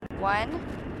1,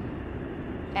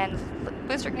 and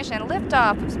booster ignition,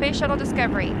 liftoff of Space Shuttle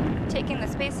Discovery, taking the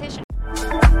space station.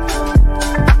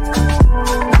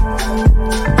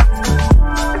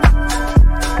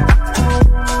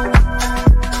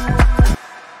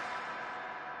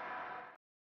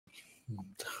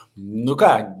 Nu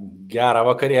ką, gerą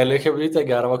vakarėlį, Hebrytė,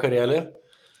 gerą vakarėlį.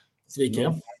 Sveiki.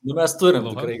 Nu mes turim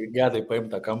tikrai gedai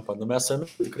paimtą kampą, nu mes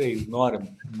tikrai norim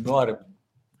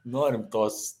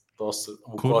tos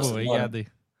aukos. Gedai.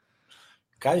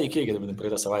 Ką veikiai, Gediminai,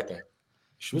 praeitą savaitę?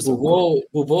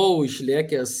 Buvau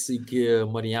išlėkęs iki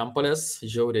Marijampolės,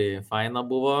 žiauriai faina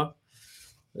buvo.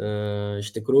 Iš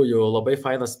tikrųjų, labai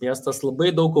fainas miestas, labai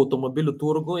daug automobilių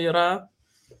turgų yra.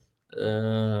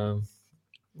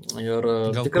 Ir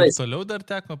gal tikrai toliau dar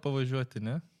teko pavažiuoti,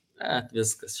 ne?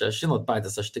 Viskas, čia žinot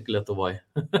patys, aš tik Lietuvoje.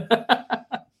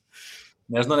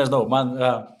 Nežinau, man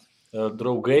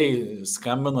draugai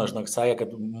skambino, žinok, sakė, kad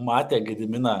matė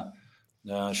Gediminą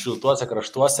šiltuose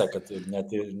kraštuose, kad net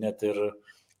ir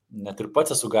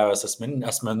pats esu gavęs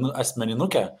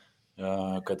asmeninukę,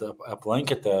 kad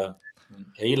aplankėte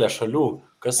eilę šalių.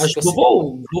 Aš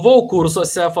buvau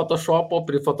kursuose Photoshopo,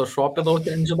 prifotoshopinau,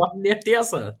 ten, žinok,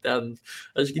 netiesa. Ten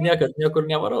ašgi niekad niekur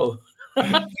nevarau.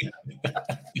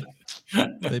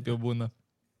 Taip jau būna.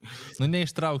 Nu,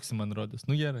 neištrauksim, man rodos.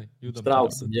 Nu, gerai.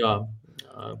 Ištrauksim, jo.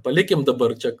 Palikim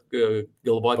dabar čia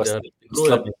galvoti.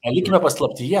 Palikime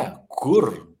paslaptyje, kur,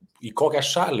 į kokią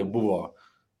šalį buvo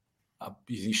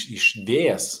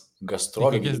išdėjęs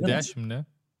gastrolių. Kokias 10, ne?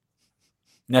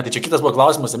 Ne, tai čia kitas buvo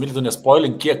klausimas, Emilija, tu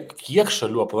nespoilink, kiek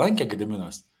šalių aplankė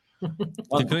Gediminas?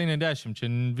 Tikrai ne 10, čia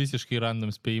visiškai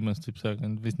random spėjimas, taip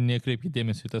sakant, nekreipkite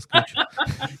dėmesį į tą skaičių.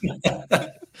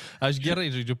 Aš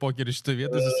gerai žaidžiu pokerį šitą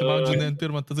vietą, susimaudžiu ne ant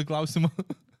pirmą tada klausimą.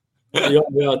 Jo,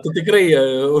 tu tikrai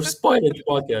užspoilinti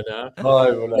pokerį, ne?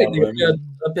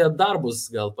 Apie darbus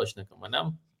gal pašnekam, ne?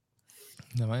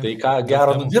 Tai ką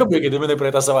gero nudirbai, Gediminai,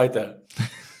 praeitą savaitę?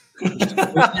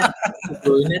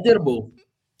 Nedirbau.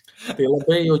 Tai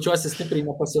labai jaučiuosi stipriai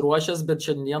nepasiruošęs, bet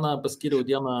šiandieną paskiriau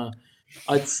dieną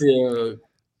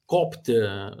atsikopti,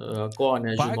 ko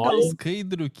nežinojau. Pagal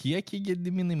skaidrių kiekį,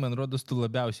 Gediminai, man rodos, tu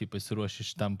labiausiai pasiruoši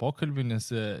šitam pokalbiui, nes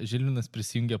Žilvinas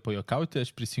prisijungė pajokauti, aš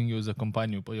prisijungiau za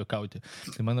kompanijų pajokauti.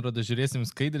 Tai man rodos, žiūrėsim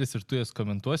skaidris ir tu jas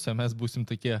komentuosi, o mes būsim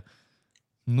tokie,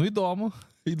 nu įdomu.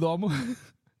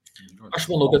 Aš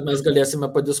manau, kad mes galėsime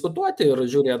padiskutuoti ir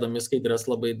žiūrėdami skaidrės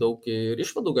labai daug ir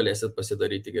išvadų galėsit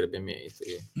pasidaryti, gerbėmėjai. Tai...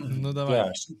 Nu, davai.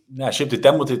 Ne, šiaip tai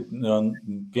temų, tai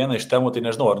viena iš temų, tai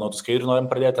nežinau, ar nuo tų skaidrių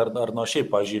norim pradėti, ar nuo šiaip,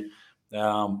 pavyzdžiui,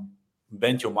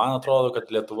 bent jau man atrodo,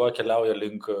 kad Lietuva keliauja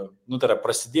link, tai yra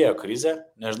prasidėjo krizė,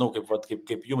 nežinau,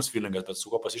 kaip jums feelingas, bet su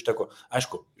kuo pasišteku,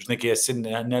 aišku, žinai, kai esi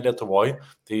ne Lietuvoje,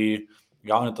 tai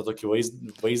gauni tą tokį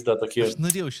vaizdą tokį... Aš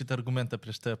norėjau šitą argumentą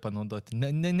prieš tave panaudoti.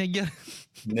 Negerai.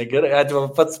 Negerai,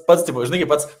 pats, tipo, žinai,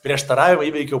 pats prieštaravimą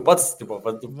įveikiau pats, tipo,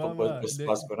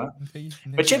 pasako, ne?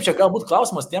 Bet šiaip čia galbūt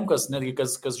klausimas tiem, kas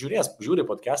žiūri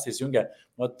podcastą, įsijungia,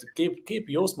 kaip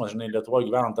jausmas, žinai, Lietuvoje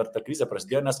gyvenant, ar ta krizė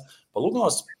prasidėjo, nes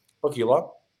palūkanos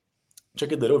pakilo. Čia,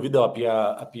 kai dariau video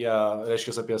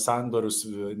apie sandorius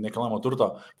nekilnojamo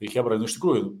turto, tai Hebra, iš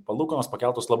tikrųjų, palūkanos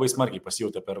pakeltos labai smarkiai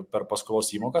pasijautė per paskolos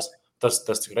įmokas, tas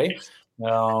tikrai.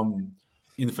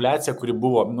 Infliacija, kuri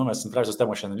buvo, mes infliacijos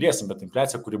temą šiandien liesim, bet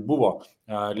infliacija, kuri buvo,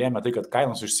 lėmė tai, kad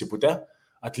kainos išsipūtė,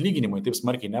 atlyginimai taip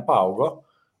smarkiai nepaaugo,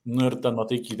 ir ten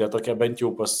nuotaikydė tokia bent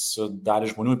jau pas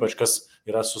dalį žmonių, ypač kas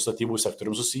yra su statybų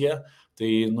sektorium susiję, tai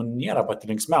nėra pati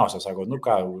linksmiausia, sako,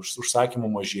 užsakymų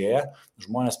mažėja,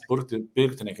 žmonės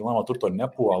pirkti nekilnojamo turto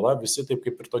nepuola, visi taip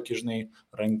kaip ir tokį, žinai,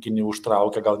 rankinį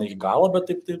užtraukia, gal ne iki galo, bet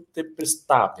taip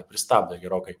pristabdė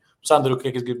gerokai. Sandorių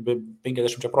kiekis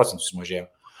 50% sumažėjo.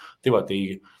 Tai va,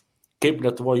 tai kaip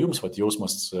Lietuvoje jums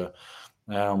jausmas,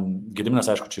 Gediminas,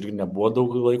 aišku, čia irgi nebuvo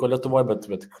daug laiko Lietuvoje, bet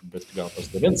gal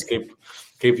pasidalins,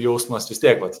 kaip jausmas vis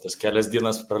tiek, tas kelias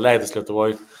dienas praleidęs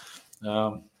Lietuvoje,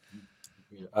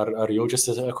 ar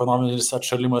jaučiasi ekonominis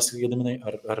atšalimas, Gediminai,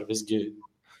 ar visgi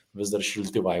vis dar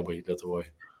šilti vaibai Lietuvoje?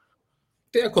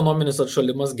 Tai ekonominis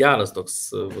atšalimas geras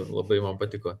toks, labai man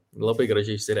patiko, labai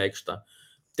gražiai išsireikšta.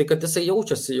 Tai kad jisai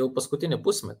jaučiasi jau paskutinį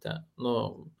pusmetį,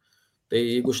 tai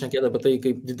jeigu šnekėt apie tai,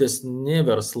 kaip didesni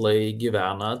verslai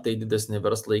gyvena, tai didesni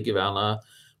verslai gyvena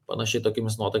panašiai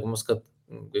tokiamis nuotaikomis, kad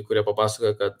kai kurie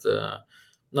papasakoja, kad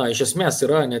iš esmės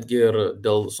yra netgi ir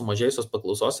dėl sumažėjusios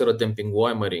paklausos yra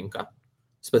dempinguojama rinka,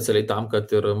 specialiai tam,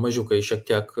 kad ir mažiukai šiek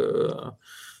tiek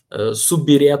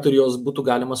subirėtų ir jos būtų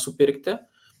galima supirkti.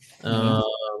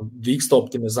 Vyksta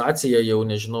optimizacija, jau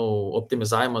nežinau,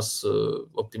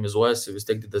 optimizuojasi vis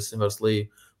tiek didesni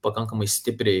verslai pakankamai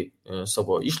stipriai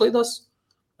savo išlaidas,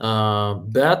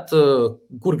 Bet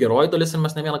kur geroji dalis, ir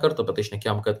mes ne vieną kartą apie tai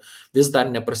šnekėjom, kad vis dar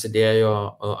neprasidėjo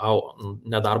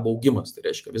nedarbo augimas. Tai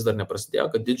reiškia, vis dar neprasidėjo,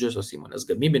 kad didžiosios įmonės,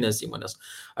 gamybinės įmonės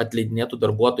atleidinėtų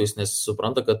darbuotojus, nes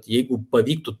supranta, kad jeigu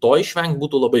pavyktų to išvengti,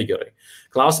 būtų labai gerai.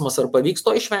 Klausimas, ar pavyks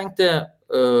to išvengti,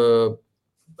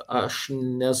 aš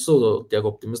nesu tiek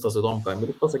optimistas, įdomu, ką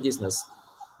Emilis pasakys, nes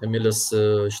Emilis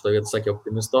šitoje vietoje sakė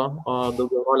optimisto, o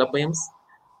daugiau rolę paims.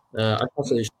 Aš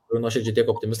esu iš tikrųjų nuoširdžiai tiek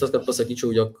optimistas, kad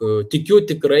pasakyčiau, jog tikiu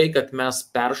tikrai, kad mes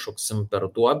peršoksim per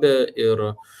duobę ir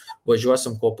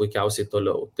važiuosim kuo puikiausiai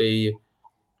toliau. Tai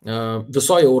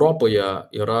visoje Europoje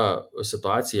yra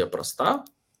situacija prasta,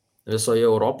 visoje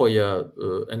Europoje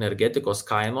energetikos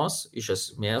kainos iš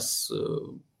esmės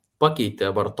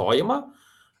pakeitė vartojimą,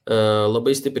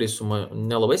 labai stipriai,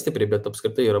 ne labai stipriai, bet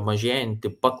apskritai yra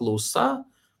mažėjanti paklausa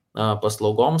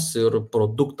paslaugoms ir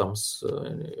produktams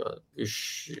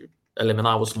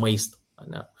eliminavus maistą,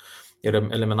 ne, ir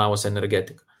eliminavus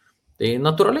energetiką. Tai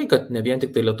natūraliai, kad ne vien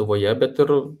tik tai Lietuvoje, bet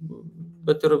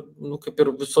ir kaip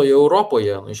ir visoje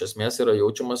Europoje, iš esmės yra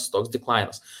jaučiamas toks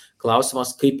declinas.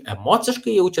 Klausimas, kaip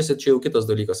emociškai jaučiasi, čia jau kitas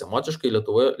dalykas. Emociškai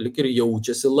Lietuvoje lik ir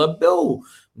jaučiasi labiau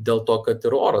dėl to, kad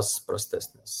ir oras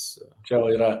prastesnis. Čia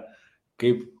yra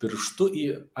kaip pirštų į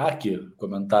akį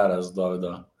komentaras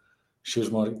Dovydo. Šie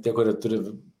žmonės, tie, kurie turi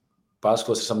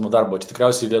paskolas iš samdomų darbo, čia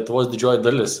tikriausiai Lietuvos didžioji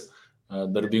dalis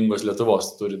darbingos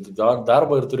Lietuvos turi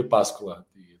darbą ir turi paskolą.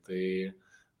 Tai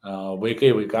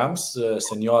vaikai vaikams,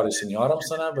 seniorai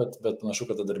seniorams, bet panašu,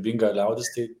 kad ta darbinga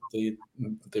liaudis tai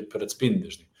taip ir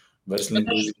atspindi, žinai.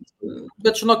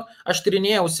 Bet žinok, aš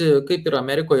tyrinėjausi, kaip ir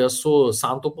Amerikoje su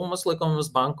santaupomis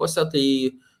laikomomis bankuose, tai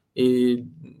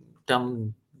ten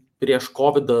prieš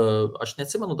COVID, aš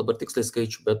neatsimenu dabar tiksliai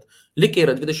skaičių, bet likę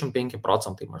yra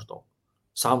 25% maždaug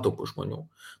santaupų žmonių,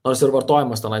 nors ir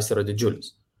vartojimas tenais yra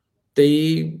didžiulis. Tai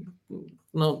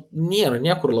nėra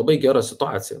niekur labai gera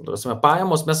situacija.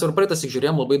 Pajamos, mes ir praeitas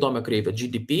žiūrėjom labai įdomią kreivę.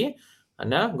 GDP,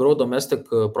 Grow Domestic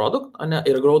Product,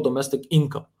 ir Grow Domestic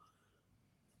Income.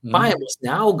 Pajamos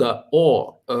neauga,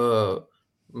 o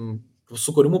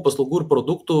sukūrimų paslaugų ir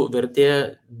produktų vertė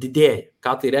didėja.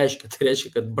 Ką tai reiškia? Tai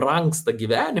reiškia, kad brangsta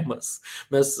gyvenimas.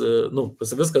 Mes,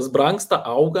 viskas brangsta,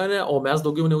 auga, o mes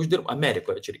daugiau neuždirbam.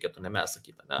 Amerikoje čia reikėtų ne mes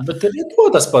sakyti. Ne? Bet ir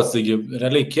Lietuvoje tas pats, taigi,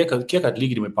 realiai, kiek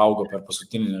atlyginimai paaugo per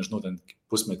paskutinį, nežinau, ten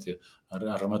pusmetį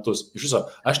ar metus. Iš viso,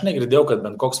 aš negirdėjau, kad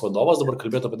bent koks vadovas dabar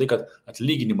kalbėtų apie tai, kad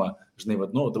atlyginimą, žinai,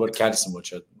 dabar kelsim,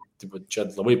 čia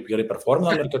labai gerai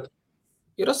performinam ir kad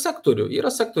Yra sektorių,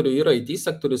 yra IT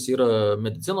sektorius, yra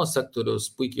medicinos sektorius,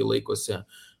 puikiai laikosi,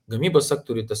 gamybos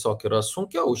sektoriui tiesiog yra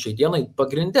sunkiau. Šiai dienai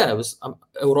pagrinde,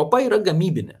 Europa yra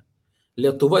gamybinė,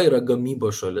 Lietuva yra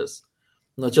gamybos šalis.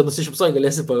 Čia nusišypsoj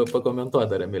galėsi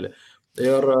pakomentuoti, Emilį.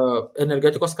 Ir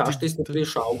energetikos kaštai stipriai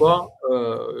išaugo,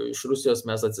 iš Rusijos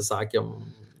mes atsisakėm,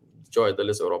 didžioji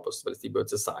dalis Europos valstybių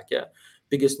atsisakė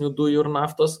pigesnių dujų ir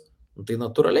naftos. Tai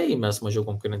natūraliai mes mažiau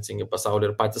konkurencingi pasaulyje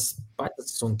ir patys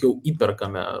sunkiau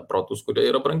įperkame produktus, kurie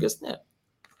yra brangesni.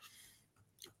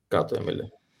 Ką tu, Emilį?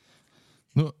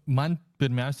 Man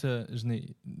pirmiausia, žinai,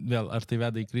 vėl, ar tai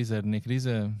veda į krizę ar ne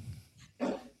krizę,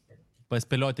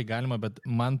 paspėlioti galima, bet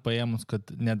man paėmus,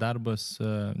 kad nedarbas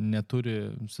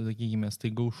neturi, sakykime,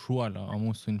 staigaus šuolio, o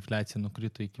mūsų infliacija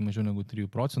nukrito iki mažiau negu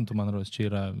 3%, man rodos, čia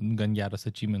yra gan geras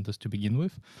achievementas to begin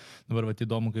with. Dabar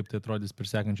įdomu, kaip tai atrodys per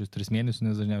sekančius 3 mėnesius,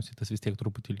 nes dažniausiai tas vis tiek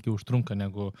truputį ilgiau užtrunka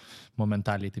negu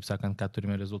momentaliai, taip sakant, ką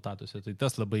turime rezultatuose. Tai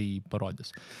tas labai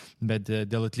parodys. Bet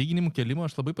dėl atlyginimų kelimo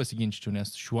aš labai pasiginčyčiau,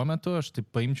 nes šiuo metu aš taip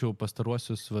paimčiau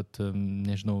pastaruosius,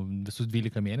 nežinau, visus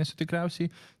 12 mėnesių tikriausiai,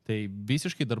 tai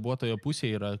visiškai darbuotojo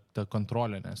pusėje yra ta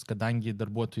kontrolė, nes kadangi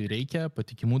darbuotojų reikia,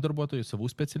 patikimų darbuotojų,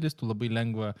 savų specialistų, labai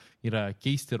lengva yra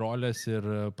keisti rolės ir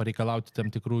pareikalauti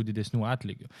tam tikrų didesnių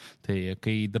atlygių. Tai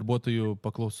kai darbuotojų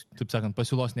taip sakant,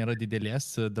 pasiūlos nėra didelės,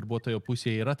 darbuotojo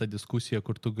pusėje yra ta diskusija,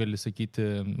 kur tu gali sakyti,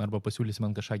 arba pasiūlysi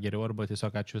man kažką geriau, arba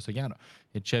tiesiog ačiū viso gero.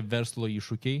 Ir čia verslo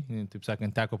iššūkiai, taip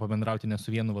sakant, teko pabendrauti ne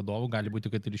su vienu vadovu, gali būti,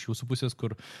 kad ir iš jūsų pusės,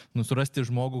 kur surasti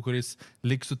žmogų, kuris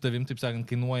liks su tavim, taip sakant,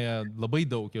 kainuoja labai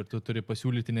daug ir tu turi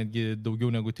pasiūlyti netgi daugiau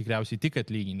negu tikriausiai tik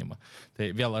atlyginimą. Tai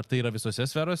vėl, ar tai yra visose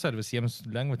sferose, ar visiems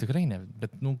lengva, tikrai ne.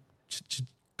 Bet,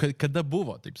 kada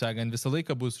buvo, taip sakant, visą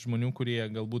laiką bus žmonių, kurie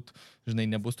galbūt, žinai,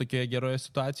 nebus tokioje geroje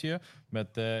situacijoje,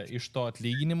 bet iš to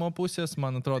atlyginimo pusės,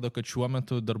 man atrodo, kad šiuo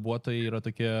metu darbuotojai yra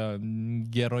tokia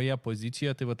geroje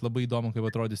pozicijoje, tai labai įdomu, kaip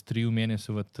atrodys 3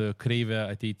 mėnesių kreivė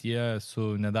ateityje su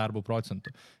nedarbo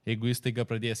procentu. Jeigu jis taiga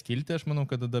pradės kilti, aš manau,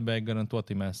 kad tada beveik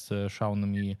garantuotai mes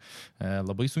šaunam į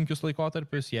labai sunkius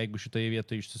laikotarpius, jeigu šitoje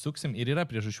vietoje išsisuksim. Ir yra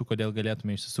priežasčių, kodėl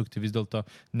galėtume išsisukti. Vis dėlto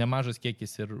nemažas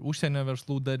kiekis ir užsienio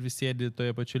verslų dar vis sėdi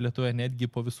toje pačioje pačioje Lietuvoje, netgi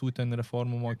po visų ten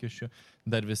reformų mokesčių,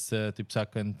 dar vis, taip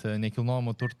sakant,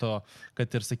 nekilnojamo turto,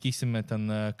 kad ir, sakysime, ten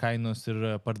kainos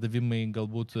ir pardavimai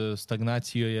galbūt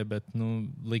stagnacijoje, bet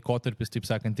laikotarpis, taip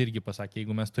sakant, irgi pasakė,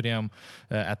 jeigu mes turėjom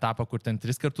etapą, kur ten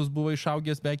 3 kartus buvo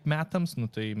išaugęs beveik metams,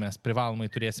 tai mes privalomai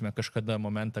turėsime kažkada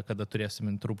momentą, kada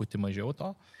turėsime truputį mažiau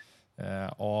to.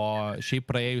 O šiaip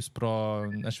praėjus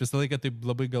aš visą laiką taip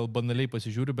labai gal banaliai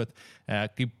pasižiūriu, bet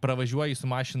kai pravažiuoji su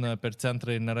mašina per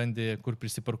centrą ir nerandi, kur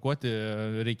prisiparkuoti,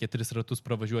 reikia 3 ratus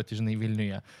pravažiuoti, žinai,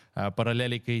 Vilniuje.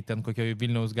 Paraleliai, kai ten kokioje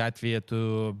Vilniaus gatvėje tu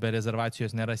be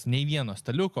rezervacijos nerasi nei vieno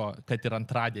staliuko, kad ir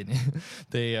antradienį.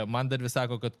 Tai man dar vis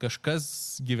sako, kad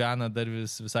kažkas gyvena dar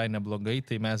visai neblogai,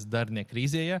 tai mes dar ne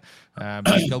krizėje,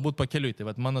 bet galbūt pakeliui.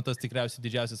 Tai mano tas tikriausiai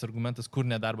didžiausias argumentas, kur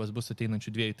nedarbas bus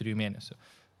ateinančių 2-3 mėnesių.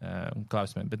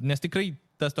 Klausime. Bet nes tikrai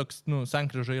tas toks,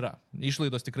 sankryža yra.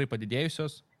 Išlaidos tikrai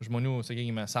padidėjusios, žmonių,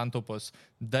 sakykime, santaupos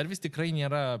dar vis tikrai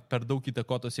nėra per daug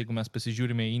įtakotos, jeigu mes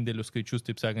pasižiūrime į indėlių skaičius,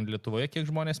 taip sakant, Lietuvoje, kiek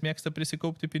žmonės mėgsta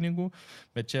prisikaupti pinigų,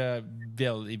 bet čia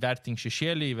vėl įvertink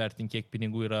šešėlį, įvertink, kiek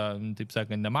pinigų yra, taip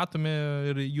sakant, nematomi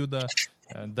ir juda.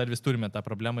 Dar vis turime tą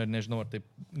problemą ir nežinau, ar taip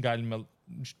galime,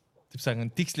 taip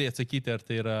sakant, tiksliai atsakyti, ar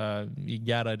tai yra į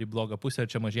gerą ar į blogą pusę,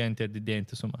 ar čia mažėjantį ar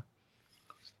didėjantį sumą.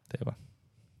 Tai va.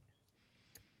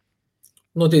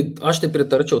 Tai aš tai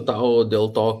pritarčiau tau dėl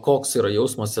to, koks yra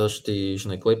jausmas, aš tai,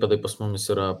 žinai, Klaipėdai pas mumis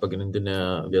yra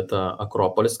pagrindinė vieta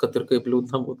Akropolis, kad ir kaip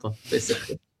liūdna būtų.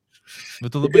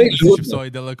 Bet tu labai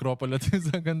nusišypsoji dėl Akropolio, tai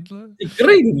sakant.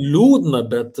 Tikrai liūdna,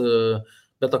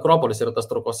 bet Akropolis yra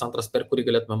tas traukos centras, per kurį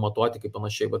galėtume matuoti, kaip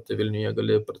panašiai, bet Vilniuje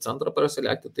gali per centrą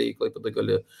prasilekti, tai Klaipėdai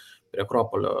gali prie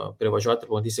Akropolio privažiuoti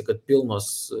ir matysi, kad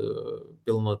pilnos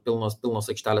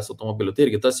aikštelės automobilių. Tai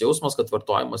irgi tas jausmas, kad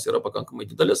vartojimas yra pakankamai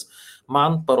didelis,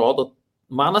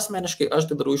 man asmeniškai, aš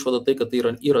tai darau išvadą tai, kad tai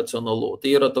yra iracionalu. Tai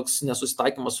yra toks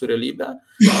nesusitaikymas su realybė.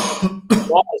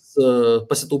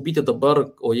 Pasitaupyti dabar,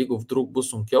 o jeigu trūk bus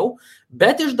sunkiau,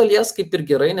 bet iš dalies kaip ir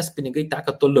gerai, nes pinigai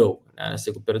teka toliau. Nes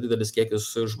jeigu per didelis kiekis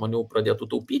žmonių pradėtų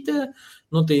taupyti,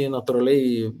 tai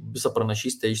natūraliai visa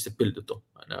pranašystė išsipildytų,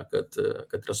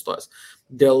 kad restojas.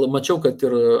 Mačiau, kad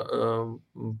ir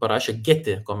parašė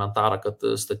Geti komentarą,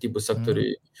 kad statybų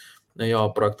sektoriui jo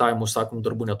projektavimų užsakomų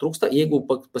darbų netrūksta. Jeigu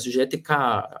pasižiūrėti, ką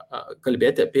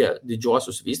kalbėti apie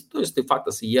didžiuosius vystytojus, tai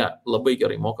faktas, jie labai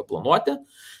gerai moka planuoti,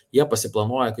 jie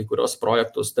pasiplanuoja kai kurios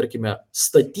projektus, tarkime,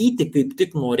 statyti kaip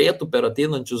tik norėtų per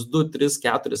ateinančius 2, 3,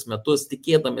 4 metus,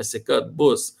 tikėdamėsi, kad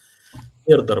bus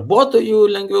ir darbuotojų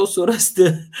lengviau surasti,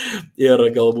 ir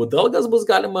galbūt algas bus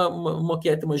galima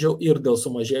mokėti mažiau, ir dėl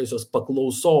sumažėjusios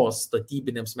paklausos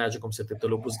statybinėms medžiagoms ir taip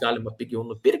toliau bus galima pigiau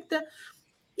nupirkti.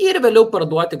 Ir vėliau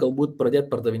parduoti, galbūt pradėti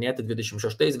pardavinėti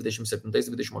 26, 27,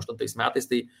 28 metais,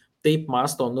 tai taip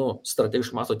masto,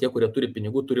 strategiškai masto tie, kurie turi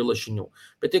pinigų, turi lašinių.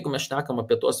 Bet jeigu mes šnekam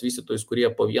apie tuos vystytojus,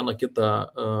 kurie po vieną kitą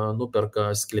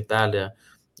nuperka sklypelį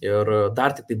ir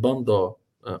dar tik tai bando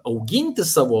auginti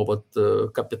savo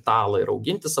kapitalą ir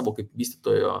auginti savo kaip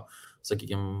vystytojo,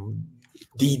 sakykime,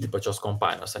 dydį pačios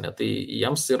kompanijos, tai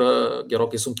jiems yra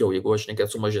gerokai sunkiau. Jeigu aš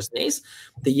šnekėt su mažesniais,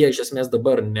 tai jie iš esmės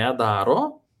dabar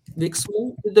nedaro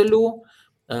veiksmų didelių,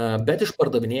 bet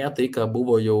išpardavinėja tai, ką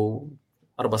buvo jau,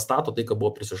 arba stato tai, ką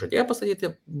buvo prisižadėję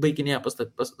pastatyti, baiginėja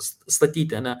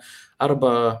statyti,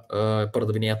 arba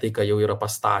pardavinėja tai, ką jau yra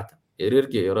pastatę. Ir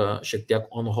irgi yra šiek tiek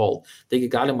on hold. Taigi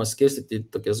galima skirstyti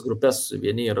tokias grupės,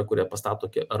 vieni yra, kurie pastato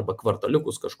arba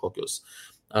kvartaliukus kažkokius,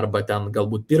 arba ten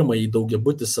galbūt pirmąjį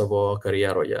daugiabutį savo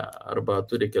karjeroje, arba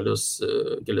turi kelis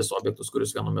objektus,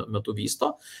 kurius vienu metu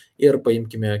vysto, ir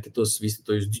paimkime kitus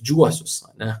vystytojus didžiuosius,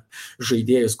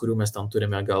 žaidėjus, kurių mes ten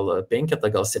turime gal 5,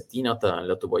 gal 7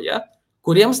 Lietuvoje,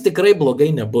 kuriems tikrai blogai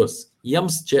nebus.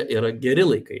 Jiems čia yra geri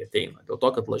laikai ateina, dėl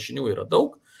to, kad lašinių yra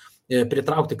daug,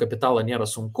 pritraukti kapitalą nėra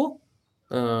sunku,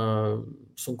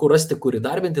 sunku rasti, kur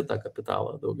įdarbinti tą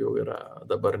kapitalą daugiau yra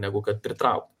dabar negu kad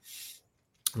pritraukti.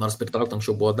 Nors pritraukti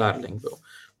anksčiau buvo dar lengviau.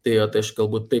 Tai aš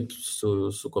galbūt taip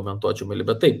sukomentuočiau, mėly,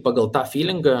 bet taip, pagal tą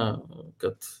feelingą,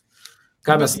 kad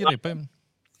ką mes...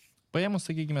 Paėmus,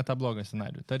 sakykime, tą blogą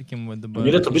scenarių. Tarkim, dabar...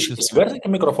 Galėtų biškai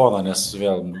įsivertinti mikrofoną, nes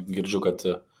vėl girdžiu, kad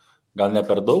gal ne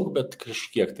per daug, bet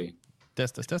kažkiek tai.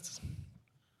 Testas.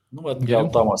 Gal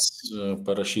Tomas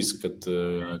parašys, kad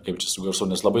kaip čia su garsu,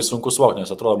 nes labai sunku suvokti,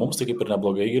 nes atrodo, mums tai kaip ir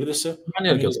neblogai girdisi. Man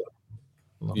irgi.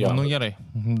 Gerai,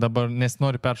 dabar nes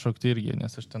noriu peršokti irgi,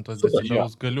 nes aš ten tos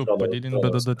decibelus galiu padidinti,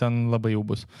 bet tada ten labai jau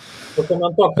bus.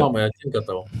 Pakomentuok, Tomai, atinka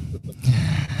tau.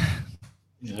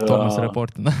 Tomas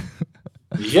reportina.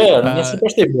 Nes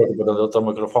prieš tai buvo, dėl to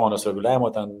mikrofono reguliavimo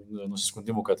ten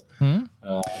nusiskundimų, kad...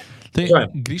 Tai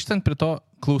grįžtant prie to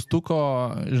klaustuko,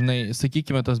 žinai,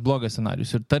 sakykime, tas blogas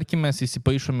scenarius. Ir tarkim, mes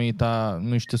įsipaišome į tą,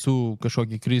 iš tiesų,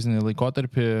 kažkokį krizinį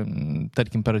laikotarpį,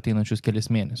 tarkim, per ateinančius kelias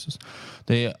mėnesius.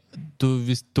 Tai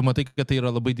tu matai, kad tai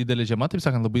yra labai didelė žiema, taip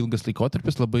sakant, labai ilgas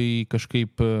laikotarpis, labai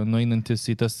kažkaip nueinantis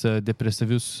į tas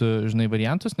depresyvius, žinai,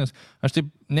 variantus, nes aš taip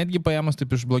netgi paėmus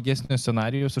taip iš blogesnio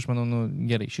scenarijus, aš manau,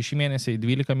 gerai, 6 mėnesiai,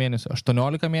 12 mėnesių,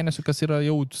 18 mėnesių, kas yra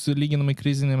jau lyginamai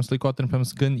krizinėms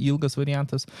laikotarpiams gan ilgas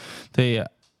variantas. Tai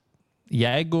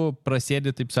jeigu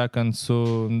prasėdi, taip sakant,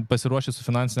 pasiruošęs su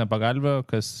finansinė pagalba,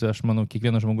 kas, aš manau,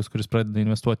 kiekvienas žmogus, kuris pradeda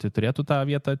investuoti, turėtų tą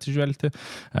vietą atsižvelgti,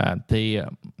 tai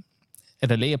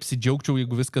realiai apsidžiaugčiau,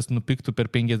 jeigu viskas nupiktų per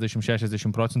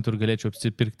 50-60% ir galėčiau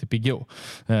apsipirkti pigiau.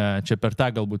 Čia per tą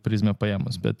galbūt prizmę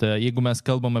paėmus. Bet jeigu mes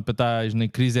kalbam apie tą,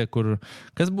 žinai, krizę, kur,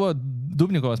 kas buvo,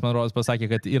 Dubnikovas, man rodos, pasakė,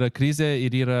 kad yra krizė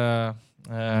ir yra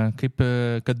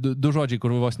kad du žodžiai,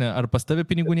 kur vos ne, ar pas tave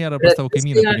pinigų nėra, ar pas tavo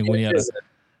kaimyną pinigų nėra.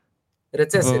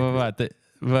 Recesija.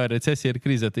 Recesija ir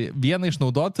krizė. Tai vieną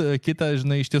išnaudot, kitą,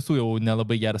 žinai, iš tiesų jau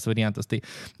nelabai geras variantas. Tai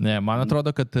man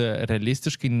atrodo, kad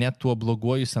realistiškai net tuo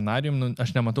bloguoju scenarijum,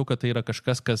 aš nematau, kad tai yra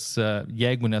kažkas, kas,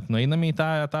 jeigu net nueiname į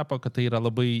tą etapą, kad tai yra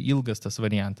labai ilgas tas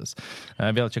variantas.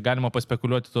 Vėl čia galima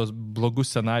paspekuliuoti tos blogus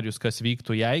scenarijus, kas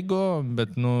vyktų jeigu,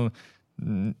 bet,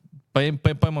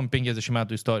 paimam 50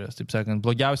 metų istorijos, taip sakant.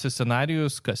 Blogiausias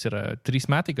scenarijus, kas yra 3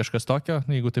 metai, kažkas tokio,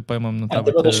 jeigu taip paimam... Taip,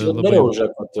 bet aš dariau,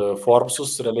 kad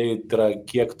Forbesus realiai tai yra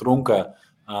kiek trunka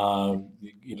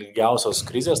ilgiausios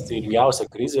krizės, tai ilgiausia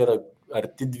krizė yra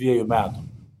arti 2 metų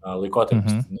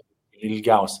laikotarpis.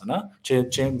 Ilgiausia, ne? Čia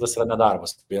tas yra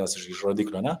nedarbas, vienas iš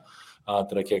rodiklio, ne?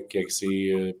 Tai yra kiek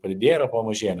jisai padidėjo, yra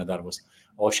pamažėję nedarbas.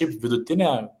 O šiaip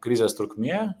vidutinė krizės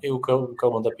trukmė, jeigu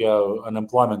kalbant apie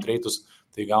unemployment reitus,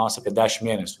 tai gaunasi apie 10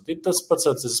 mėnesių. Tai tas pats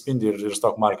atsispindi ir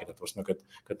stock markete,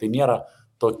 kad tai nėra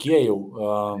tokie jau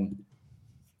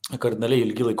kardinaliai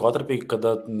ilgi laikotarpiai,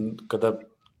 kada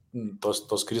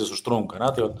tos krizės užtrunka. Na,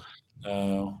 tai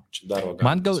čia daro.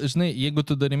 Man gal, žinai, jeigu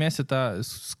tu darimėsi tą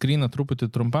skryną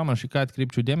truputį trumpam, aš į ką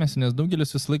atkreipčiau dėmesį, nes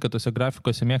daugelis visą laiką tose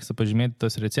grafikose mėgsta pažymėti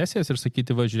tas recesijas ir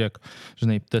sakyti, va, žiūrėk,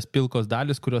 žinai, tas pilkos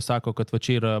dalis, kurios sako, kad va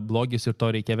čia yra blogis ir to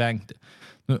reikia vengti.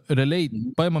 Realiai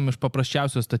paimam iš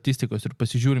paprasčiausios statistikos ir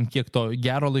pasižiūrim, kiek to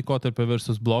gero laikotarpio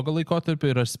versus blogo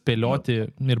laikotarpio ir spėlioti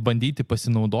ir bandyti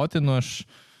pasinaudoti,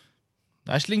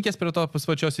 aš linkęs prie to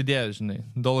pačios idėjos, žinai,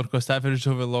 dollar cost average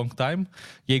over long time.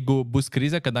 Jeigu bus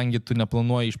krizė, kadangi tu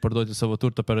neplanuoji išparduoti savo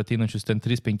turto per ateinančius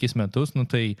 3-5 metus,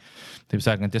 tai, taip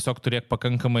sakant, tiesiog turėk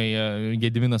pakankamai,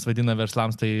 Gediminas vadina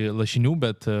verslams tai lašinių,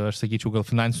 bet aš sakyčiau gal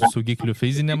finansinių saugiklių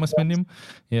fiziniam asmenim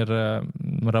ir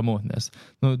ramu, nes,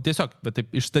 tiesiog, bet taip,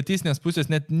 iš statistinės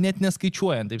pusės net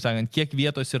neskaičiuojant, taip sakant, kiek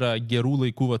vietos yra gerų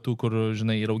laikų, tų, kur,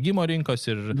 žinai, ir augimo rinkos,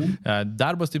 ir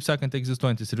darbas, taip sakant,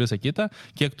 egzistuojantis ir visa kita,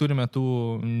 kiek turime tų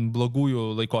blogųjų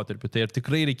laikotarpių. Tai ir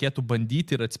tikrai reikėtų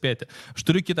bandyti ir atspėti. Aš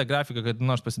turiu kitą grafiką, kad,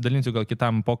 aš pasidalinsiu gal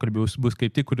kitam pokalbiui, bus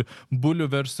kaip tik, kur bulių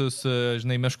versus,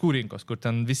 žinai, meškų rinkos, kur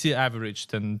ten visi average,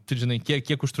 ten, žinai,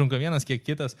 kiek užtrunka vienas, kiek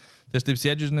kitas. Tai aš taip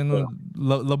sėdžiu, žinai,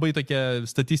 labai tokia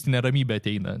statistinė ramybė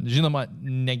ateina. Žinoma,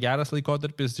 negeras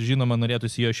laikotarpis, žinoma,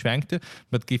 norėtųsi jo išvengti,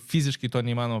 bet kai fiziškai to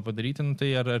neįmanoma padaryti,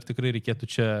 tai ar tikrai reikėtų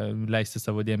čia leisti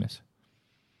savo dėmesį?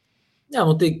 Ne,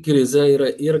 tai krizė yra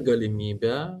ir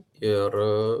galimybė, ir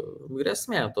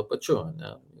grėsmė tuo pačiu, ne?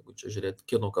 Jeigu čia žiūrėti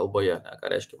kinų kalboje, ne? Ką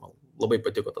reiškia, man labai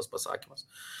patiko tas pasakymas.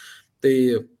 Tai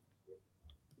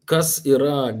kas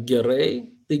yra gerai,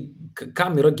 tai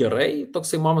kam yra gerai,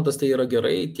 toksai momentas tai yra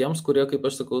gerai tiems, kurie,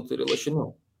 kaip aš sakau, turi lašinių.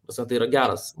 Tai yra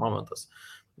geras momentas.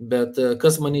 Bet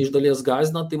kas mane iš dalies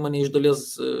gąsdina, tai mane iš dalies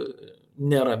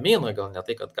neramina, gal ne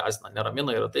tai, kad gąsdina,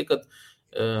 neramina yra tai, kad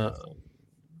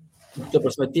ta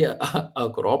prasme, tie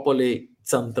akropoliai,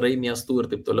 centrai miestų ir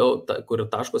taip toliau, kur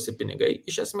taškosi pinigai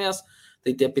iš esmės,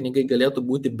 tai tie pinigai galėtų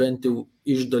būti bent jau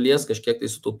iš dalies kažkiek tai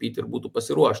sutaupyti ir būtų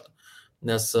pasiruošta.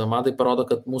 Nes man tai parodo,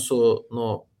 kad mūsų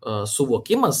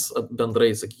suvokimas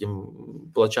bendrai,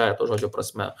 sakykime, plačiaja to žodžio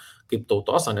prasme, kaip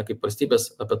tautos, o ne kaip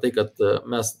valstybės, apie tai, kad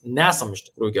mes nesam iš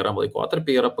tikrųjų geram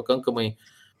laikotarpį, yra pakankamai,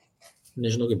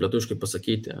 nežinau kaip lietuviškai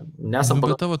pasakyti.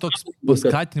 Bet tavo toks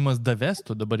paskatinimas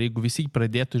davestų, dabar jeigu visi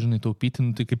pradėtų, žinai, taupyti,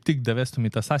 tai kaip tik davestum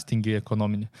į tą sąstingį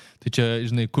ekonominį. Tai čia,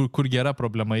 žinai, kur gera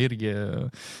problema irgi.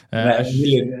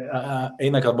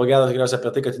 Eina kalba gera tikriausiai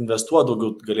apie tai, kad investuoti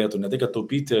daugiau galėtų, ne tai, kad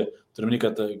taupyti, turime,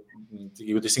 kad,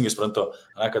 jeigu teisingai suprantu,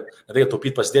 kad ne tai, kad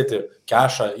taupyti pasidėti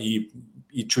kešą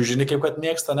į čiužinį, kaip kad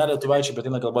mėgsta, ne lietuvaičiai, bet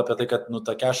eina kalba apie tai, kad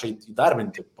tą kešą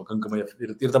įdarbinti pakankamai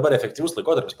ir dabar efektyvus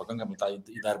laikotarpis pakankamai tą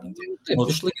įdarbinti. Taip,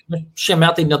 šie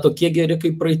metai netokie geri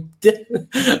kaip praeiti,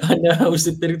 ne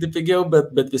užsipirkti pigiau,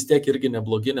 bet vis tiek irgi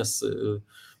neblogi,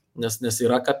 nes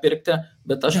yra ką pirkti,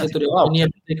 bet aš tai turėjau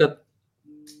omenyje tai, kad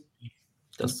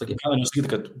Ką noriu sakyti,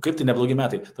 kad kaip tai neblogi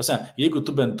metai. Tose, jeigu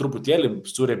tu bent truputėlį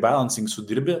su rebalancing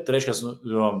sudirbi, tai reiškia,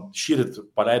 šįryt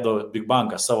paleido Big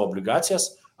Bankas savo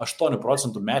obligacijas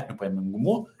 8% metinių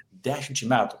pajamingumu 10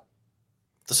 metų.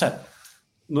 Tose,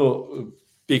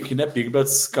 pik,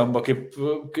 bet skamba kaip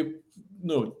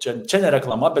čia ne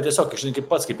reklama, bet tiesiog, žinai, kaip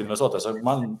pats, kaip investuotojas,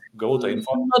 man gavau tą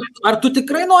info. Ar tu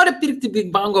tikrai nori pirkti Big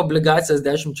Bango obligacijas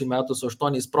 10 metų su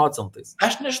 8%?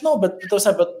 Aš nežinau, bet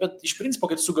iš principo,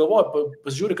 kai tu sugalvoji,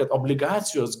 pasižiūri, kad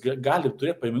obligacijos gali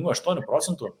turėti pajamingų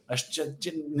 8%, aš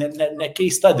čia ne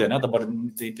case study, ne, dabar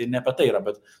tai ne apie tai yra,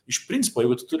 bet iš principo,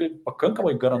 jeigu tu turi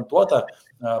pakankamai garantuotą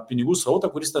pinigų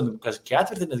srautą, kuris ten kas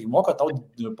ketvirtį netgi moka tau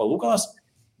palūkanas,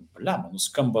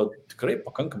 skamba tikrai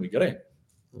pakankamai gerai.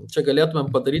 Čia galėtumėm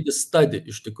padaryti study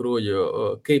iš tikrųjų,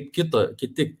 kaip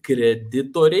kiti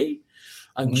kreditoriai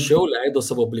anksčiau leido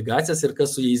savo obligacijas ir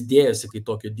kas su jais dėjosi, kai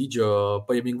tokio dydžio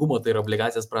pajamingumo tai yra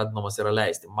obligacijas pradedamas yra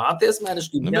leisti. Man tai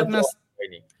asmeniškai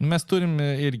mes turim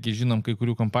irgi, žinom, kai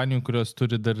kurių kompanijų, kurios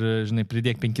turi dar, žinai,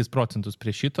 pridėk 5%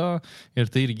 prie šito ir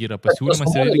tai irgi yra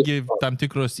pasiūlymas ir irgi tam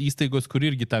tikros įstaigos, kur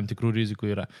irgi tam tikrų rizikų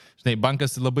yra. Žinai,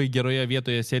 bankas labai geroje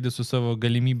vietoje sėdi su savo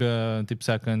galimybę, taip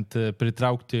sakant,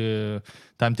 pritraukti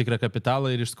tam tikrą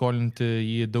kapitalą ir išskolinti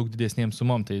jį daug didesnėm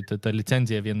sumom. Tai ta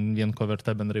licenzija vien ko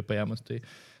verta bendrai paėmus. Tai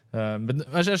bet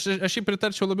aš jį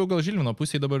pritarčiau labiau gal Žilvino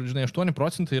pusėje, dabar, žinai,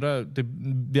 8% yra, taip,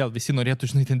 vėl visi norėtų,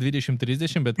 žinai, ten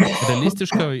 20-30, bet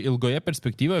realistiška ilgoje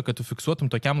perspektyvoje, kad tu fiksuotum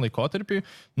tokiam laikotarpiui,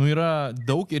 yra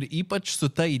daug ir ypač su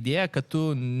ta idėja, kad tu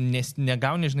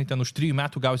negauni, žinai, ten už 3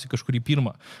 metų gausi kažkurį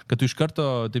pirmą, kad tu iš karto,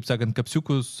 taip sakant,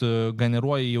 kapsiukus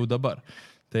generuoji jau dabar.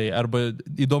 Tai arba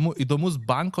įdomus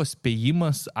banko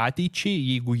spėjimas ateičiai,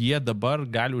 jeigu jie dabar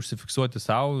gali užsifiksuoti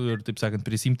savo ir, taip sakant,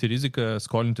 prisimti riziką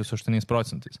skolintis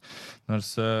 8%.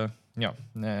 Nors,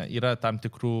 yra tam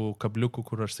tikrų kabliukų,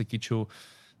 kur aš sakyčiau,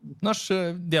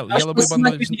 jie labai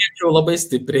bando... labai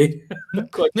stipriai.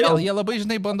 Jie labai,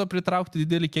 žinai, bando pritraukti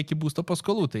didelį kiekį būsto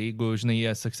paskolų. Tai jeigu, žinai,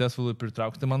 jie successfully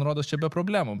pritraukti, man rodos, čia be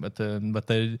problemų. Bet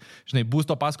žinai,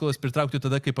 būsto paskolas pritraukti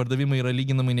tada, kai pardavimai yra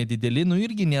lyginamai nedideli,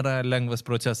 irgi nėra lengvas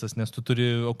procesas, nes tu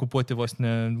turi okupuoti vos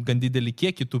gan didelį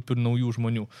kiekį tų naujų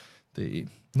žmonių. Tai,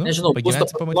 nežinau,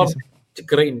 pagyvensi, pamatysim.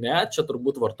 Tikrai ne, čia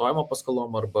turbūt vartojimo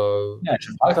paskolom arba... Ne,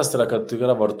 čia faktas yra, kad tai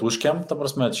yra vartuškiam, ta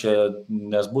prasme,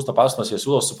 nes būsto paskolas jie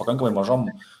siūlo su pakankamai mažom...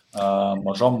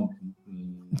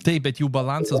 Taip, bet jų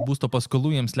balansas būsto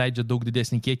paskolų jiems leidžia daug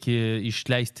didesnį kiekį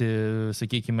išleisti,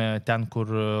 sakykime, ten, kur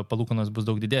palūkanos bus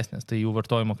daug didesnės. Tai jų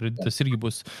vartojimo kreditas irgi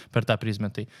bus per tą prizmę.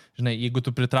 Tai, žinai, jeigu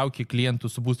tu pritrauki klientų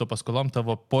su būsto paskolom,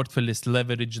 tavo portfelis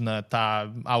leveragina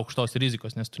tą aukštos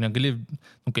rizikos, nes tu negali,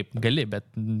 gali, bet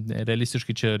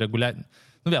realistiškai čia reguliariai.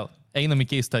 Vėl, einam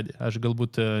į case study. Aš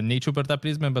galbūt neičiau per tą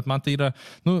prizmę, bet man tai yra,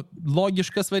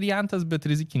 logiškas variantas, bet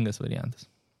rizikingas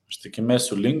variantas. Aš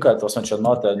tikimėsiu linką, tos čia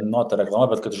nota reklama,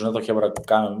 bet kad žinai tokie,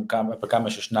 apie ką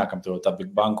mes išnekam, tai tą Big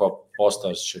Banko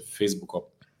postas čia Facebooko.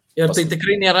 Ir tai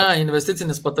tikrai nėra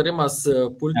investicinis patarimas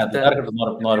pulti. Ne, tai dar kartą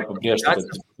noriu pabrėžti.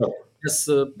 Nes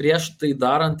prieš tai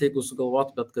darant, jeigu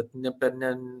sugalvotumėt, kad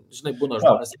žinai, būna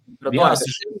žmonės,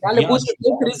 gali būti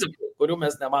daug rizikų, kurių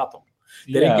mes nematom.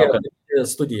 Tai reikia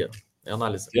studiją.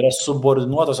 Analizė. Tai yra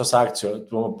subordinuotosios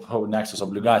akcijos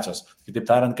obligacijos. Kitaip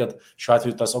tariant, kad šiuo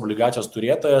atveju tas obligacijos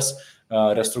turėtojas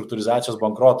restruktūrizacijos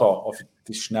bankroto,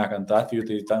 šnekant atveju,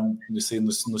 tai tam jisai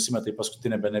nusimeta į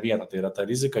paskutinę bene vietą. Tai yra ta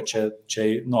rizika, čia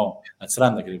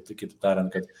atsiranda, kitaip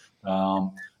tariant, kad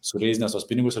sureizinės tos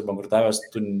pinigus ir bankrutavęs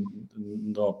tu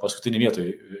paskutinį vietoj,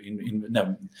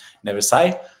 ne visai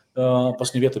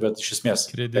paskutinį vietoj, bet iš esmės.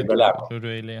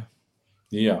 Kreditorių eilėje.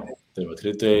 Jo, tai va,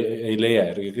 kredito eilėje.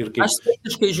 Aš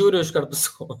skeptiškai žiūriu iš karto,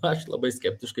 aš labai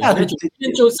skeptiškai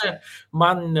žiūriu,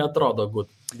 man netrodo good.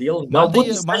 Man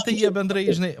tai jie bendrai,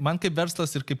 žinai, man kaip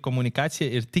verslas ir kaip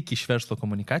komunikacija ir tik iš verslo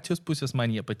komunikacijos pusės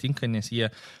man jie patinka, nes jie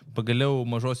pagaliau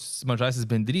mažasis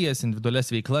bendrijas,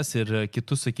 individualias veiklas ir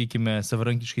kitus, sakykime,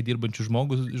 savarankiškai dirbančių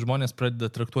žmonės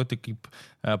pradeda traktuoti kaip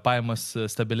pajamas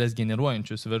stabilias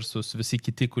generuojančius versus visi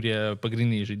kiti, kurie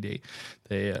pagrindiniai žaidėjai.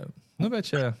 Tai, bet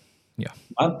čia... Yeah.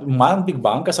 Man Big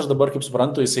Bankas, aš dabar, kaip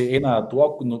suprantu, jisai eina tuo,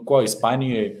 ko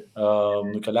Ispanijoje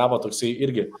nukeliavo toksai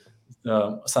irgi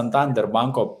Santander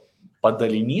banko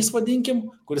padalinys, vadinkim,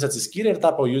 kuris atsiskyrė ir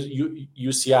tapo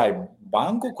UCI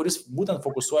banku, kuris būtent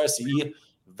fokusuojasi į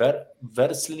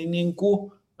verslininkų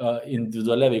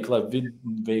individualia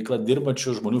veikla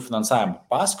dirbančių žmonių finansavimą,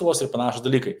 paskolos ir panašus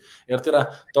dalykai. Ir tai yra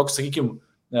toks, sakykime,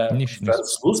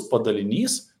 verslus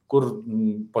padalinys, kur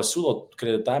pasiūlo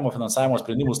kreditavimo, finansavimo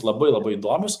sprendimus labai labai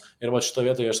įdomius ir va šito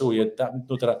vietoje aš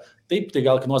sakau, taip, tai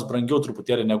gal kainuos brangiau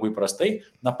truputėlį negu įprastai.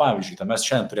 Na pavyzdžiui, mes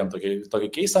šiandien turėjom tokį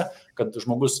keisą, kad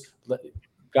žmogus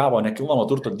gavo nekilnojamo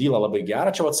turto dylą labai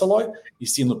gerą čia saloj,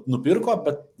 jis jį nupirko,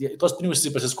 bet tos pinigus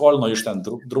jis pasiskolino iš ten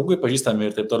draugui, pažįstami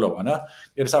ir taip toliau, ne?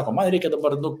 Ir sako, man reikia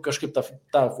dabar kažkaip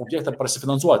tą objektą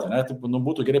prasifinansuoti, ne? Taip,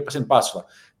 būtų gerai pasiimti paskolą.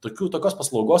 Tokios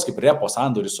paslaugos kaip repo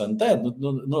sandoris su NT,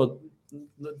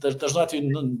 dažnu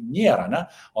atveju nėra, ne?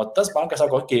 O tas bankas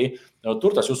sako, okei,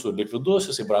 turtas jūsų likvidus,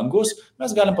 jisai brangus,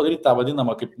 mes galim padaryti tą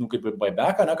vadinamą kaip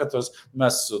buybacką, ne? Kad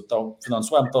mes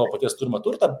finansuojam tavo paties turimą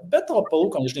turtą, bet tavo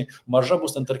palūkanų, žinai, marža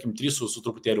bus ten, tarkim, 3 su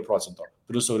truputėliu procentų,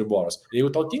 plius Euriboras.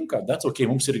 Jeigu tau tinka, that's okay,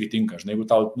 mums irgi tinka, žinai, jeigu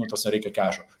tau tas nereikia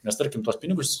kešo, nes, tarkim, tos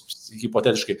pinigus,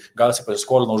 hipotetiškai, gal jis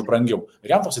pasiskolino už brangiau.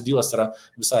 Ir jam toks dylas yra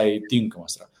visai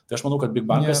tinkamas. Tai aš manau, kad Big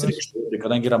Bankas,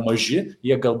 kadangi yra maži,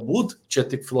 jie galbūt čia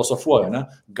tik filosofuoja, ne,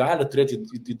 gali turėti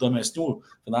įdomesnių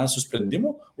finansinių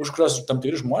sprendimų, už kurios tam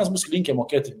tikri žmonės bus linkę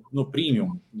mokėti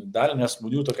premium dalį, nes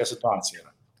jų tokia situacija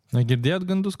yra. Na, girdėjot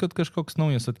gandus, kad kažkoks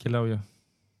naujas atkeliauja?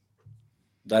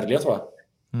 Dar Lietuva?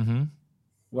 Mhm.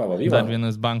 Dar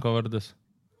vienas banko vardas.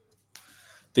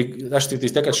 Tai aš tik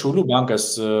tiek, kad Šiaulių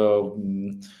bankas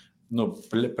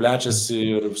plečiasi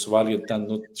ir suvalgė ten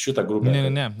šitą grupę.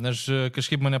 Ne. Aš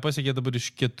kažkaip mane pasiekė dabar iš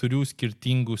 4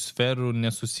 skirtingų sferų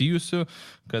nesusijusių,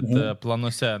 kad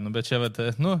planuose, bet čia,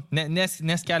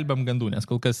 neskelbiam gandų, nes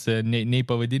kol kas nei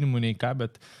pavadinimų, nei ką,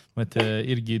 bet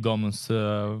irgi įdomus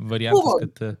variantas,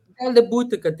 kad... Gali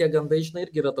būti, kad tie gandai, žinai,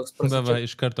 irgi yra toks prasičiai.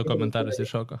 Iš karto komentaras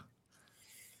iššoko.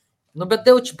 Bet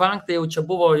Deutsche Bank tai jau čia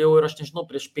buvo, jau ir aš nežinau,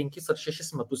 prieš 5 ar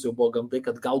 6 metus jau buvo gandai,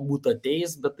 kad galbūt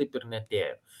ateis, bet taip ir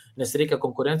netėjo. Nes reikia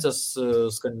konkurencijos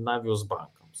Skandinavijos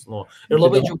bankams. Ir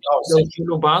labai džiaugiuosi dėl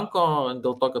Šiaulių banko,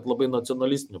 dėl to, kad labai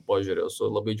nacionalistinių požiūrį,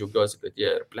 labai džiaugiuosi, kad jie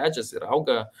ir plečiasi, ir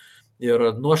auga. Ir,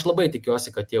 aš labai tikiuosi,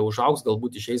 kad jie užaugs,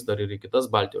 galbūt išeis dar ir į kitas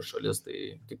Baltijos šalis.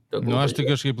 Aš tik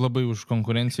kažkaip labai už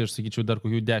konkurenciją, aš sakyčiau, dar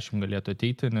kokių 10 galėtų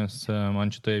ateiti, nes man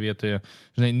šitoje vietoje,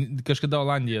 žinai, kažkada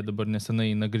Olandija dabar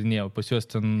nesenai nagrinėjau, pas juos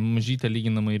ten mažytė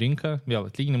lyginamai rinka, vėl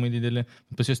atlyginimai dideli,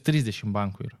 pas juos 30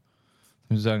 bankų yra.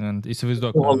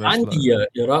 Įsivaizduok.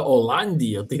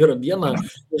 Olandija, tai yra viena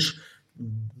iš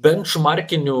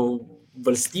benchmarkinių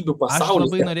valstybių pasaulyje.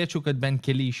 Aš labai norėčiau, kad bent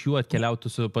keli iš jų atkeliautų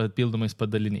su papildomais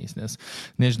padaliniais, nes,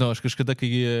 nežinau, aš kažkada,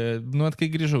 kai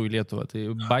grįžau į Lietuvą, tai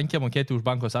bankė mokėti už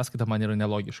banko sąskaitą man yra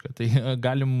nelogiška. Tai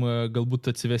galim galbūt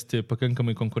atsivesti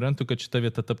pakankamai konkurentų, kad šita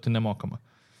vieta taptų nemokama.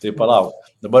 Tai palauk.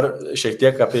 Dabar šiek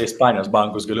tiek apie Ispanijos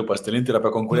bankus galiu pasidalinti ir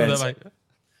apie konkurenciją.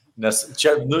 Nes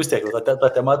čia, vis tiek,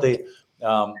 ta tema, tai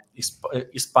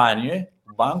Ispanijoje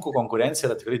bankų konkurencija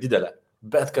yra tikrai didelė.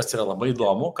 Bet kas yra labai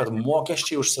įdomu, kad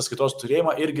mokesčiai už sąskaitos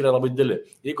turėjimą irgi yra labai dideli.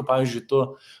 Jeigu, pavyzdžiui,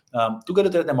 tu gali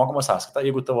turėti nemokamą sąskaitą,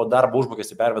 jeigu tavo darbo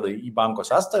užmokestį perveda į banko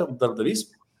sąskaitą, darbdavys,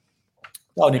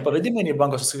 tau nei pavedimai, nei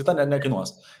banko sąskaita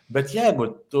nekainuos. Bet jeigu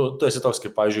tu esi toks,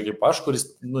 kaip, pavyzdžiui, kaip aš,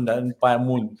 kuris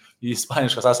pajamų į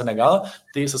ispanišką sąskaitą negavo,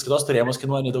 tai sąskaitos turėjimas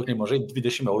kainuoja nei daug, nei mažai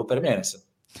 20 eurų per mėnesį.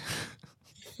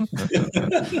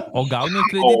 O gauni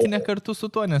kreditinę kartu su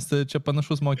tuo, nes čia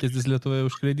panašus mokestis Lietuvoje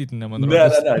už kreditinę, man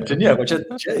rodos. Ne, čia nieko,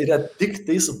 čia yra tik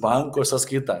tais banko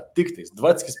sąskaita, tik tais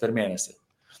 20 per mėnesį.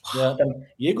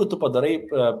 Jeigu tu padarai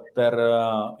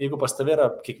jeigu pas tavai yra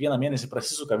kiekvieną mėnesį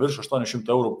prasisuka virš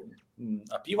 800 eurų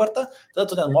apyvartą, tada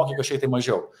tu ten moki kažkiek tai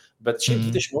mažiau. Bet šiaip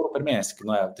 20 eurų per mėnesį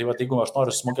kainuoja. Tai jeigu aš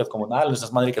noriu sumokėti komunalinius,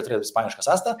 nes man reikia turėti ispanišką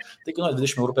sąskaitą, tai kainuoja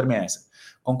 20 eurų per mėnesį.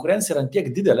 Konkurencija yra tiek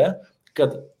didelė,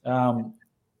 kad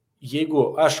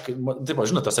jeigu aš, taip,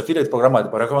 žinot, tas affiliate programa,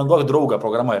 rekomenduok draugą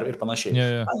programa ir panašiai.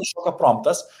 Man iššoka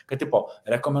promptas, kad,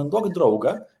 rekomenduok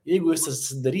draugą, jeigu jis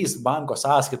atsidarys banko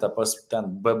sąskaitą pas ten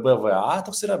BBVA,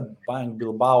 toks yra Bank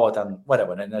Bilbao, ten,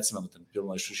 neatsimenu, ten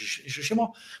pilno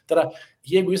išrišimo, tai yra,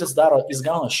 jeigu jis atsidaro, jis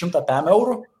gauna 100 PM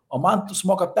eurų, o man tu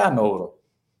sumoka PM eurų.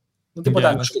 Taip,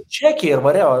 ten kažkaip čekiai ir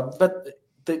varėjo, bet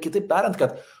tai kitaip tariant,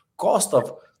 kad cost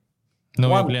of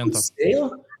one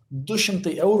sale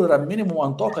 200 eurų yra minimum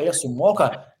ant to, ką jie sumoka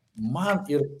man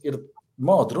ir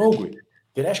mano draugui.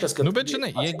 Tai reiškia, kad... Bet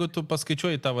žinai, jeigu tu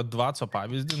paskaičiuoji tavo dvaco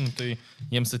pavyzdį, tai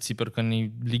jiems atsipirka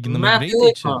lyginamai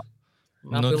greitai čia.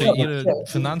 Tai yra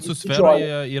finansų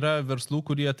sferoje yra verslų,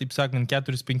 kurie, taip sakant,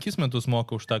 4-5 metus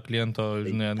moka už tą kliento,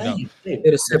 žinai, atgal. Taip.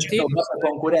 Ir 7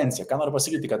 konkurencija. Ką noriu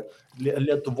pasakyti, kad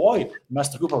Lietuvoje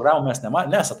mes tokių programų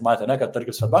nesat matę, kad,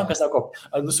 tarkim, Svetbankas sako,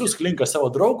 nusiųsk linką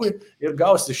savo draugui ir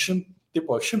gausi 100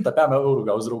 PM eurų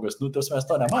gaus draugas. Mes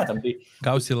to nematėm. Tai...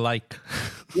 Gausi like.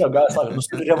 Jo, gausi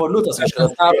like. Revoliutas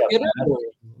kažkas.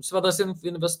 Svedas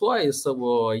investuoja į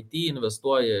savo IT,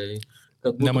 investuoja į...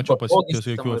 Nemačiau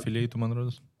pasakyti jokių afiliatų, man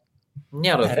rodos.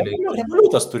 Nėra afiliatų.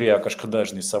 Revolutas turėjo kažkada,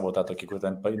 žinai, savo tą tokį, kur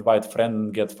ten invite friend,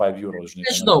 get 5 euros, žinai.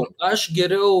 Nežinau, aš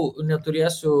geriau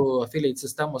neturėsiu affiliate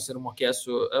sistemos ir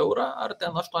mokėsiu eurą ar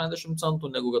ten 80 centų,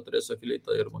 negu kad turėsiu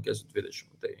affiliate ir mokėsiu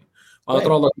 20. Tai, man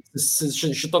atrodo,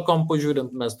 šito kampu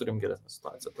žiūrint, mes turim geresnę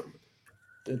situaciją turbūt.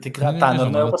 Tik tą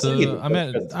norėjau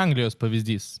pasakyti. Anglijos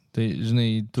pavyzdys. Tai,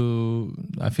 žinai, tu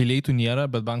afiliatų nėra,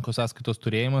 bet banko sąskaitos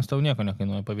turėjimas tau nieko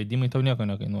nekainuoja, pavedimai tau nieko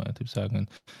nekainuoja, taip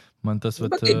sakant. Man tas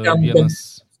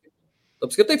vienas...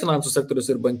 Apskritai finansų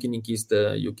sektorius ir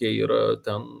bankininkystė UK yra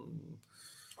ten...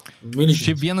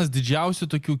 Šiaip vienas didžiausių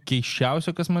tokių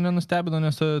keiščiausių, kas mane nustebino,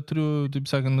 nes turiu, taip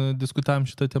sakant, diskutavom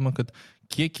šitą temą, kad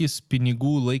kiekis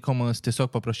pinigų laikomas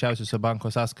tiesiog paprasčiausiuose banko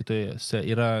sąskaitoje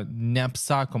yra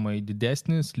neapsakomai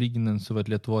didesnis, lyginant su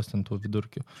Lietuvos ten tuo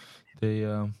vidurkiu. Tai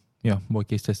jo, buvo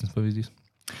keistesnis pavyzdys.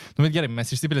 Nu, bet gerai,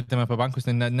 mes išsiplėtėme apie bankus,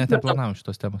 net neplanavom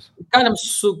šitos temos. Galim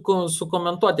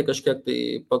sukomentuoti kažkiek,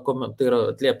 tai yra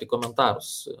atliepti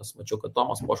komentarus. Aš mačiau, kad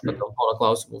Tomas Poška dėl porą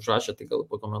klausimų užrašė, tai gal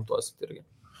pakomentuosit irgi.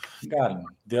 Galim.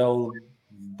 Dėl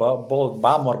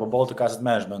BAM arba Baltic Asset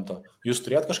Managemento. Jūs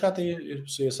turėt kažką tai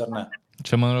su jais ar ne?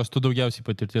 Čia, man rodos, tu daugiausiai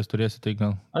patirties turėsi, tai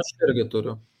gal. Aš irgi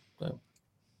turiu. Taip.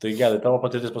 Tai gerai, tavo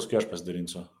patirtis paskui aš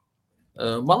pasidarinsiu.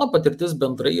 Mano patirtis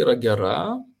bendrai yra gera,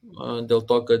 dėl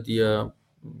to, kad jie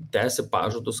tęsi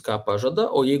pažadus, ką pažada,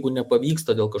 o jeigu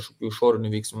nepavyksta dėl kažkokių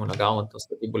išorinių veiksmų, negaunant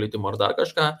statybų leidimo ar dar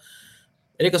kažką,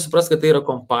 reikia suprasti, kad tai yra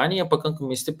kompanija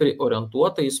pakankamai stipriai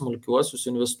orientuota į smulkiuosius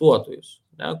investuotojus,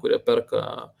 kurie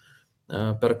perka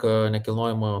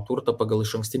nekilnojamą turtą pagal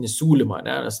išankstinį siūlymą,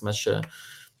 nes mes čia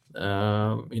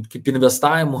kaip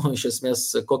investavimo, iš esmės,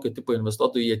 kokio tipo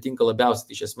investuotojai jie tinka labiausiai,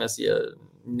 tai iš esmės jie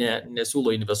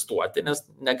nesiūlo investuoti, nes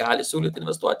negali siūlyti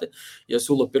investuoti, jie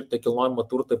siūlo pirkti nekilnojamą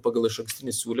turtą pagal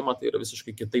išankstinį siūlymą, tai yra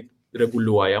visiškai kitaip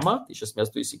reguliuojama, iš esmės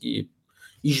tu įsigyji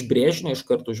iš brėžinio iš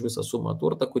karto už visą sumą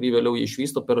turtą, kurį vėliau jie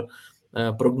išvysto per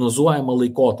prognozuojamą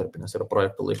laikotarpį, nes yra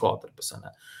projekto laikotarpis.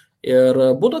 Ir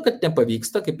būtų, kad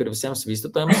nepavyksta, kaip ir visiems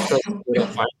vystytojams, kad yra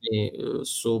fainiai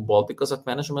su Baltic Asset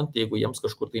Management, jeigu jiems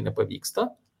kažkur tai nepavyksta,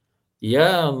 jie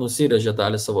nusirėžia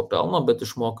dalį savo pelno, bet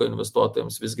išmoka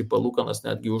investuotojams visgi palūkanas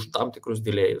netgi už tam tikrus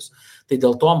dilėjus. Tai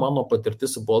dėl to mano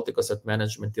patirtis su Baltic Asset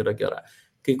Management yra gera.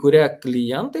 Kai kurie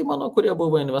klientai mano, kurie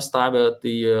buvo investavę,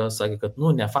 tai sakė, kad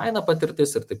ne faina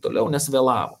patirtis ir taip toliau, nes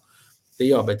vėlavo. Tai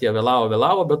jo, bet jie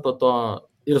vėlavo, bet po to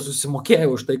ir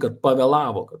susimokėjo už tai, kad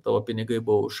pavėlavo, kad tavo pinigai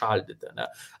buvo užšaldyti.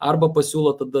 Arba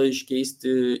pasiūlo tada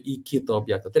iškeisti į kitą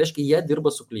objektą. Tai reiškia, jie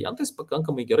dirba su klientais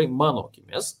pakankamai gerai mano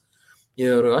akimis.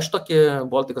 Ir aš tokį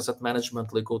Baltic Asset Management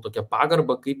laikau tokią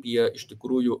pagarbą, kaip jie iš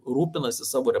tikrųjų rūpinasi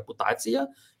savo reputaciją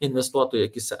investuotojų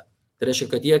akise. Tai reiškia,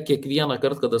 kad jie kiekvieną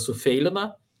kartą, kada sufeilina,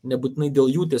 nebūtinai dėl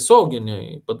jų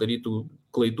tiesioginiai padarytų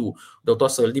klaidų, dėl to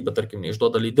savivaldybė, tarkim,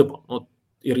 neišduoda leidimo.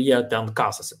 Ir jie ten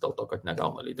kasasi dėl to, kad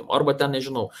negauna leidimo. Arba ten,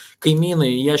 nežinau,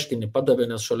 kaimynai ieškinį padavė,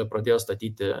 nes šalia pradėjo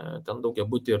statyti ten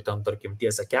daugiabutį ir ten, tarkim,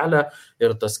 tiesia kelią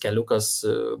ir tas keliukas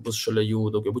bus šalia jų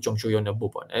daugiabučio, anksčiau jo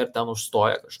nebuvo. Ir ten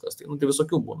užstoja kažkas. Tai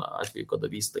visokių būna atvejų, kada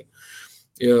vystai.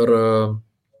 Ir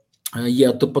jie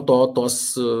po to tos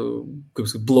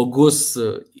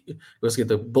blogose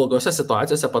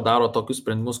situacijose padaro tokius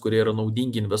sprendimus, kurie yra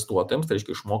naudingi investuotojams, tai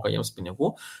reiškia išmoka jiems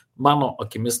pinigų. Mano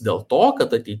akimis dėl to,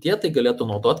 kad ateitie tai galėtų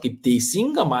naudoti kaip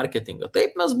teisingą marketingą.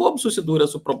 Taip, mes buvom susidūrę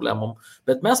su problemom,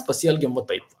 bet mes pasielgiam va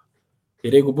taip.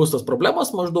 Ir jeigu bus tas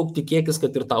problemas, maždaug tikėkis,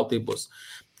 kad ir tau tai bus.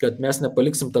 Kad mes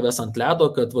nepaliksim tavęs ant ledo,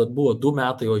 kad buvo 2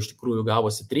 metai, o iš tikrųjų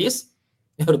gavosi 3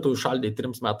 ir tu šaldai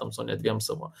 3 metams, o ne 2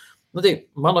 savo. Tai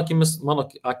mano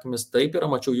akimis taip yra,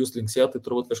 mačiau jūs linksėjo, tai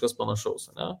turbūt kažkas panašaus,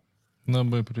 ne?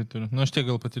 Labai pritariu. Aš tiek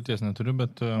gal patirties neturiu,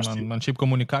 bet man šiaip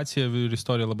komunikacija ir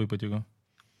istorija labai patiko.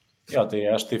 Jo, tai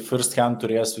aš tai first hand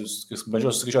turėsiu,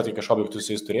 bandžiau suskaičiuoti, kiek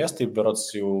objektus jis turės, tai berods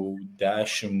jau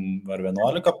 10 ar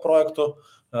 11 projektų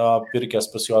pirkęs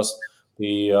pas juos.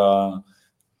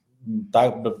 Tai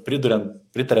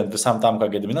pritariant visam tam,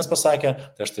 ką Gediminas pasakė,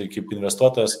 tai aš tai kaip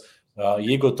investuotojas,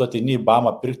 jeigu tu ateini į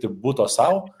BAMą pirkti buto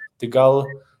savo, tai gal,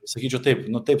 sakyčiau, taip,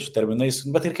 taip su terminais,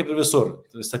 bet ir kaip ir visur.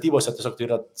 Statybose tiesiog tai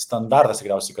yra standartas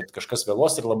tikriausiai, kad kažkas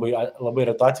vėlos ir labai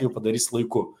retu atveju padarys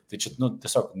laiku. Tai čia,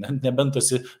 tiesiog, nebent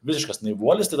esi visiškas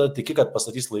naivuolis, tada tiki, kad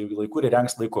pastatys laiku ir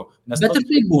rengs laiku. Nes, bet ir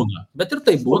tai būna.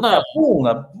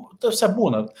 Būna. Tai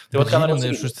vat, ką noriu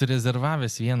pasakyti. Aš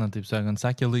užsirezervavęs vieną, taip sakant,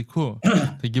 sakė laiku.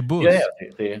 Taigi bus.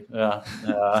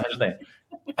 Žinai.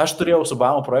 Aš turėjau su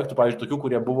BAMO projektų, pavyzdžiui, tokių,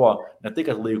 kurie buvo ne tai,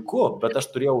 kad laiku, bet aš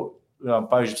turėjau,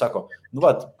 pavyzdžiui, sako,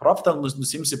 profitą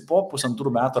nusimsi po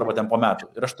 1,5 metų arba ten po metų.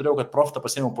 Ir aš turėjau, kad profitą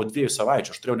pasiėmiau po 2 savaičių.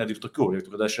 Aš turėjau net ir tokių,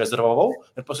 kada aš rezervavau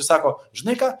ir paskui sako,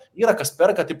 žinai ką, yra kas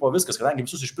perka, tipo viskas, kadangi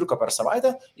visus išpirko per savaitę,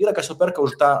 yra kas jau perka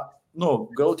už tą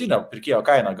galutinę pirkėjo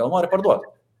kainą, gal nori parduoti.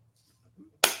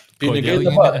 Pinigai Kodėl gi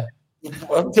dabar.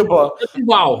 Tipo,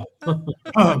 Wow.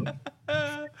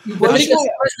 Bet reikia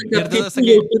suprasti, Ir kad tada kai tu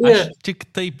sakai, jau turi... aš tik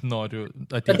taip noriu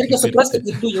Bet ateiti. reikia suprasti,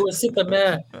 kad tu jau esi tame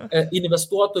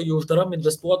uždaram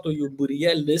investuotojų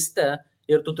būryje liste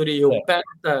ir tu turi jau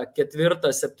 5, 4,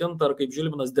 7 ar kaip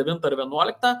Žilvinas 9 ar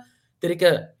 11, tai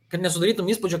reikia, kad nesudarytum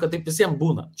įspūdžio, kad taip visiems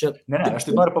būna. Čia ne, aš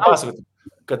tai noriu papasakoti,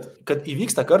 kad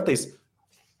įvyksta kartais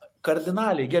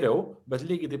kardinaliai geriau, bet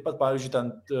lygiai taip pat, pavyzdžiui, ten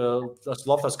tas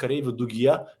loftas kareivių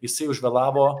Dugyje, jisai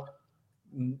užvėlavo,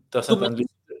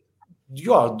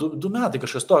 jo, 2 metai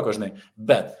kažkas tokio, žinai,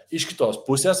 bet iš kitos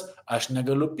pusės aš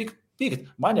negaliu pykt.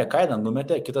 Mane kainą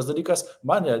numetė, kitas dalykas,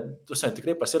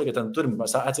 tikrai pasielgė, ten turim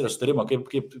atskirą sutarimą,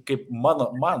 kaip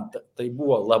man tai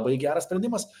buvo labai geras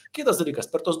sprendimas. Kitas dalykas,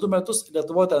 per tos 2 metus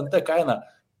Lietuvoje NT kaina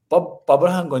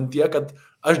pabrango ant tiek, kad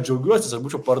aš džiaugiuosi, aš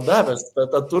būčiau pardavęs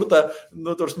tą turtą,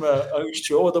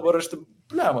 anksčiau, o dabar aš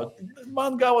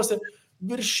man gavosi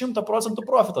virš 100%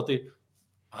 profito, tai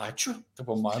ačiū,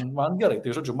 man gerai,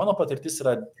 tai žodžiu, mano patirtis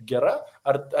yra gera,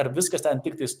 ar viskas ten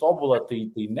tik tai tobula, tai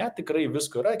ne, tikrai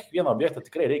visko yra, kiekvieną objektą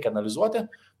tikrai reikia analizuoti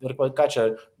ir ką čia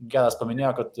Gedas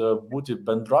paminėjo, kad būti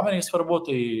bendruomeniai svarbu,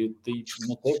 tai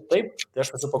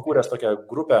aš esu pakūręs tokią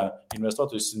grupę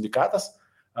investuotojų sindikatas.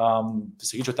 Tai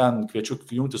sakyčiau, ten kviečiu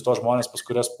jungtis to žmonės, pas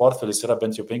kurias portfelis yra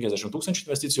bent jau 50 000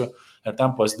 investicijų ir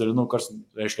ten pasidalinu,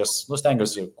 reiškia,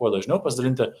 stengiuosi kuo dažniau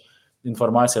pasidalinti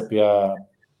informaciją apie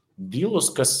dylus,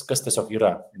 kas tiesiog yra.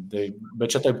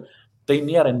 Bet čia tai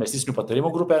nėra investicinių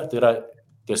patarimų grupė, tai yra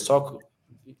tiesiog,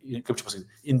 kaip čia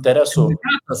pasakyti, interesų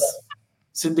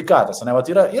sindikatas. Ne,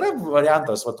 yra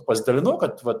variantas, pasidalinu,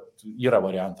 kad yra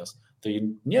variantas. Tai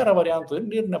nėra variantų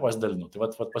ir nepasidalinu. Tai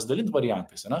pasidalinti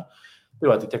variantais, ne?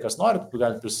 Tai tie, kas nori,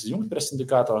 galite prisijungti prie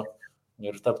sindikato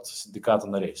ir tapti sindikato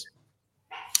nariais.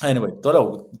 Anyway,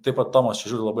 toliau, taip pat Tomas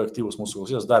čia žiūri labai aktyvus mūsų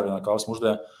klausytas, dar vieną klausimą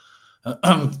uždavė.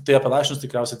 Tai apie lašinius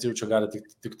tikriausiai čia gali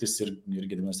tiktis ir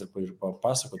Gediminas ir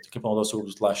papasakoti, kaip naudoti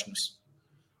saugus lašinius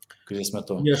krizės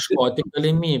metu. Ieškoti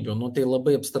galimybių. Tai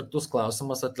labai abstraktus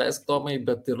klausimas, atleisk Tomai,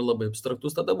 bet ir labai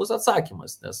abstraktus tada bus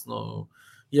atsakymas, nes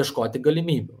ieškoti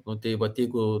galimybių. Tai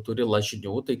jeigu turi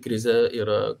lašinių, tai krizė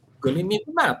yra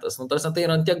galimybių metas. Tai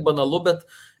yra tiek banalu, bet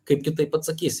kaip kitaip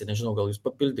atsakysi, nežinau, gal jūs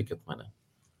papildykit mane.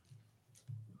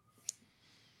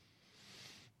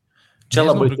 Čia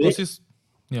labai priklausys.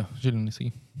 Jo, Žilvinas,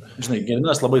 sakai. Žinai,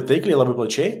 Gediminas labai taikliai, labai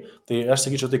plačiai, tai aš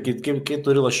sakyčiau, tai kai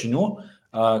turi lašinių,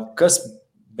 kas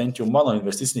bent jau mano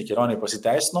investiciniai kelioniai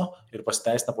pasiteisino ir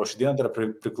pasiteisina po šiandieną, tai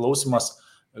yra priklausimas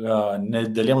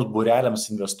nedėliems būreliams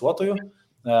investuotojų,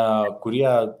 kurie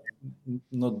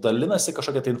dalinasi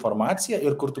kažkokią tai informaciją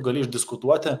ir kur tu gali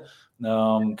išdiskutuoti,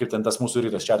 kaip ten tas mūsų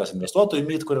rytas čiatas investuotojų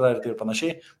myt, kur yra ir tai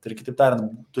panašiai. Tai kitaip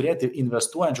tariant, turėti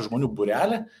investuojančių žmonių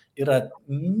būrelį yra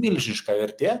milžiniška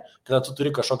vertė, kada tu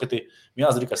turi kažkokį tai,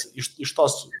 vienas dalykas, iš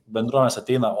tos bendruomenės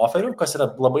ateina oferių, kas yra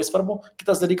labai svarbu,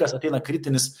 kitas dalykas ateina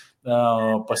kritinis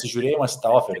pasižiūrėjimas į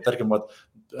tą oferį. Tarkim,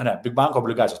 Big Bank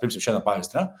obligacijos, paimsim šiandien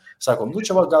pavyzdį, ne? Sako,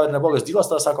 čia gal ir neblogas dylas,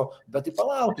 tada sako, bet tai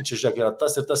palaukit, čia žiūrėk, yra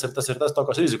tas ir tas ir tas ir tas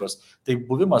tokios rizikos. Tai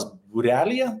buvimas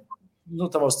būrelyje,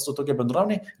 tavo su tokia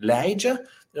bendruomenė, leidžia,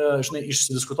 žinai,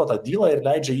 išsidiskutuotą dylą ir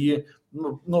leidžia jį,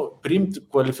 priimti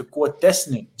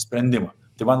kvalifikuotesnį sprendimą.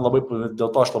 Tai man dėl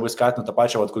to aš labai skatinu tą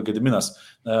pačią, kur Gediminas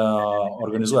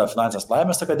organizuoja Finansinės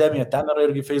laimės akademiją, ten yra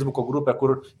irgi Facebook'o grupė,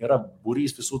 kur yra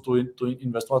būrys visų tų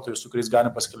investuotojų, su kuriais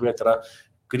galim pasikalbėti, yra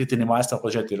kritinį mąstymą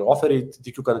pažiūrėti ir oferiai,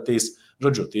 tikiu, kad ateis,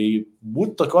 žodžiu, tai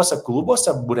būti tokiuose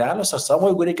klubuose, būreliuose savo,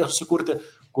 jeigu reikia susikurti,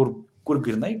 kur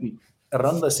grinai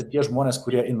randasi tie žmonės,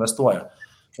 kurie investuoja.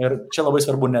 Ir čia labai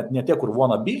svarbu ne tie, kur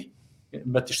wannabe,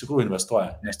 bet iš tikrųjų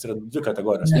investuoja, nes tai yra 2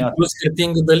 kategorijos. Du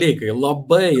skirtingi dalykai,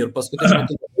 labai ir paskutiniu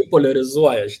metu labai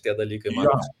polarizuoja šitie dalykai.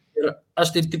 Ir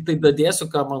aš taip tik tai dadėsiu,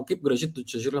 ką man kaip gražiai tu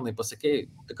čia Žilvinai pasakėjai,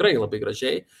 tikrai labai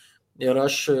gražiai. Ir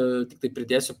aš tik tai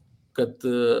pridėsiu, kad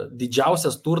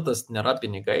didžiausias turtas nėra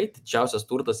pinigai, didžiausias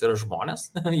turtas yra žmonės,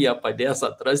 jie padės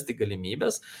atrasti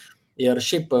galimybės. Ir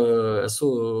šiaip esu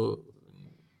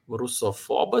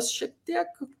rusofobas šiek tiek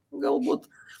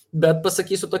galbūt, bet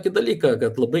pasakysiu tokį dalyką,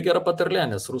 kad labai gera patarlė,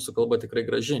 nes rusų kalba tikrai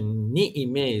graži, не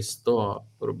имей 100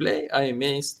 рублей, а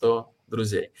имей 100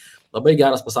 друзей. Labai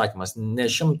geras pasakymas, ne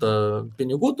 100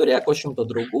 pinigų turėk, o 100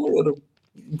 draugų ir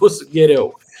bus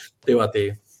geriau. Tai va, tai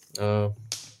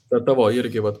tavo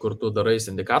irgi, kur tu darai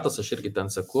sindikatas, aš irgi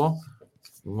ten seku,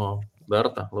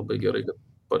 verta, labai gerai, kad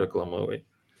pareklamavai.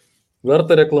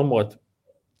 Verta reklamuoti.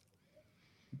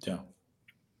 Ja.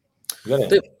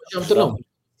 Gerai. Taip, šiam toliau.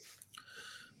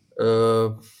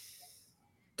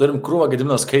 Turim krūvą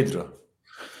Gedimino skaidrių.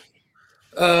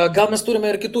 Gal mes turime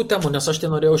ir kitų temų, nes aš tai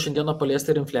norėjau šiandieną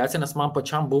paliesti ir infliaciją, nes man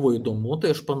pačiam buvo įdomu,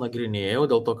 tai aš panagrinėjau,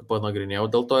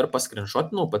 dėl to ir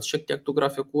paskrinšotinau, pats šiek tiek tų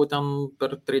grafikų ten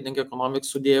per Trading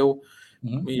Economics sudėjau,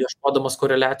 ieškodamas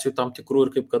koreliacijų tam tikrų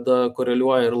ir kaip kada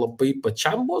koreliuoja ir labai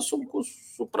pačiam buvo sunku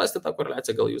suprasti tą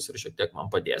koreliaciją, gal jūs ir šiek tiek man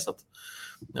padėsit,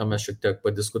 mes šiek tiek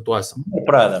padiskutuosim.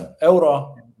 Pradedam.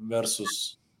 Euro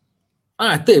versus...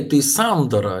 Taip, tai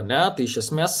sandara, ne, tai iš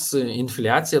esmės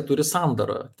infliacija turi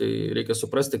sandarą, tai reikia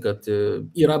suprasti, kad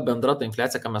yra bendra ta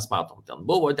infliacija, ką mes matom, ten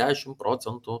buvo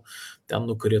 10%, ten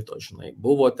nukrito, žinai,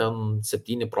 buvo ten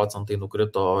 7%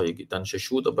 nukrito, iki ten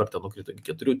 6, dabar ten nukrito iki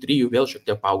 4, 3, vėl šiek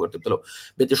tiek paaugo ir taip toliau,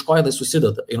 bet iš ko jinai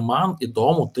susideda, ir man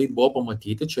įdomu tai buvo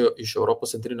pamatyti, čia iš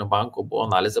Europos centrinio banko buvo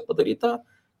analizė padaryta,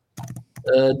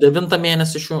 9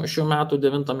 mėnesį šių metų,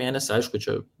 9 mėnesį, aišku,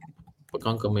 čia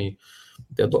pakankamai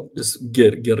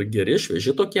geri,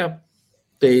 švieži tokie.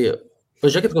 Tai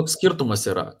pažiūrėkit, koks skirtumas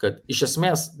yra, kad iš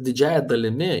esmės didžiąją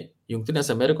dalimi Jungtinėse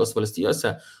Amerikos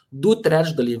valstijose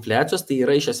 2/3 infliacijos tai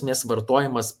yra iš esmės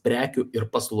vartojimas prekių ir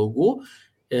paslaugų,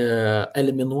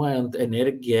 eliminuojant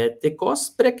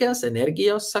energetikos prekes,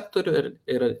 energijos sektorių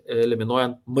ir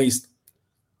eliminuojant maistą.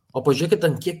 O pažiūrėkit,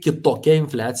 ant kiek kitokia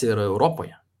infliacija yra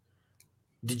Europoje.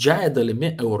 Didžiąją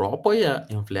dalimi Europoje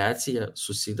infliacija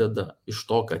susideda iš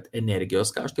to, kad energijos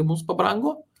kaštai mums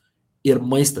pabrango ir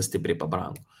maistas stipriai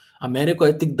pabrango.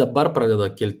 Amerikoje tik dabar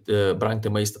pradeda brangti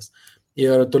maistas.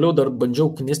 Ir toliau dar bandžiau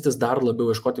knistis dar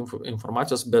labiau ieškoti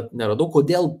informacijos, bet neradau,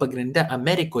 kodėl pagrinde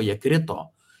Amerikoje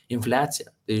krito infliacija.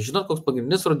 Tai žinot, koks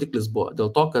pagrindinis rodiklis buvo? Dėl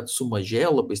to, kad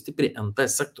sumažėjo labai stipriai NT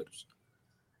sektorius.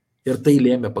 Ir tai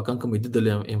lėmė pakankamai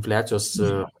didelį infliacijos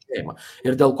mažėjimą.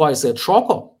 Ir dėl ko jisai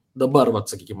atšoko? Dabar,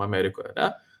 sakykime, Amerikoje,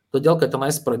 ne? Todėl, kad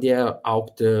tenais pradėjo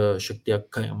augti šiek tiek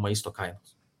maisto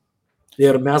kainos.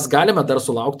 Ir mes galime dar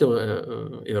sulaukti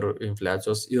ir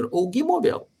infliacijos, ir augimo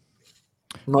vėl.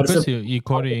 Kas į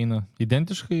Koreją eina?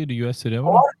 Identiškai ir US ir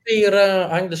euro? Tai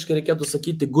yra, angliškai reikėtų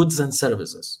sakyti, goods and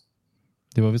services.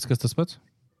 Tai va viskas tas pats?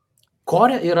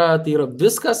 Core tai yra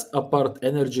viskas apart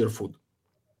energy ir food.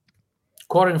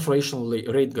 Core inflation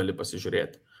rate gali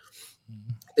pasižiūrėti.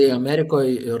 Tai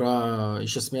Amerikoje yra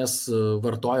iš esmės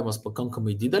vartojimas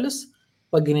pakankamai didelis,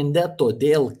 pagrinde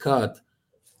todėl, kad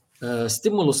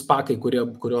stimulus pakai,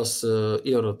 kurios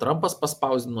ir Trumpas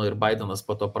paspausdino, ir Bidenas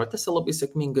po to pratęsė labai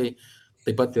sėkmingai,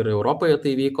 taip pat ir Europoje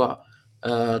tai vyko,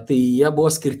 tai jie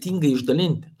buvo skirtingai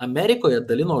išdalinti. Amerikoje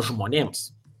dalino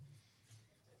žmonėms,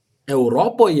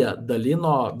 Europoje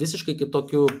dalino visiškai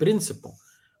kitokių principų.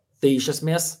 Tai iš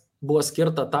esmės buvo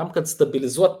skirta tam, kad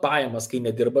stabilizuot pajamas, kai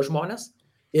nedirba žmonės,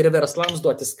 ir verslams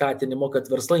duoti skatinimo, kad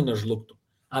verslai nežlugtų.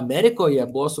 Amerikoje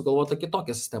buvo sugalvota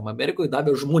kitokia sistema. Amerikoje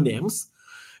davė žmonėms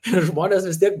ir žmonės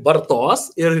vis tiek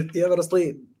vartos ir tie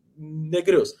verslai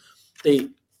negrius. Tai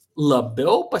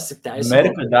labiau pasiteisino.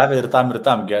 Amerikoje davė ir tam,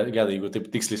 Gedai, jeigu taip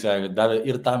tiksliai sakė, davė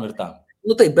ir tam.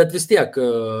 Nu taip, bet vis tiek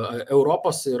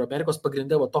Europos ir Amerikos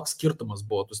pagrindė toks skirtumas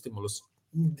buvo tų stimulus.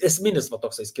 Esminis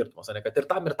toksai skirtumas, ne, kad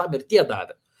ir tam, ir tie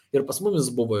davė. Ir pas mumis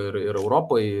buvo ir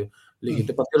Europoje, lygiai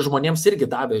taip pat ir žmonėms irgi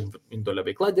davė individualią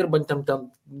veiklą dirbantiem ten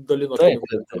dalino.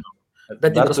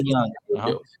 Bet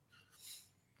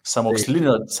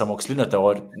samokslinės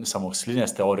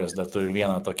teorijos dar turi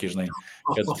vieną tokį, žinai,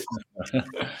 kad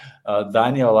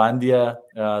Danija, Olandija,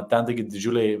 ten taigi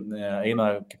didžiuliai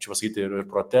eina, kaip čia pasakyti, ir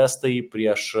protestai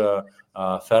prieš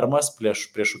fermas,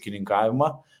 prieš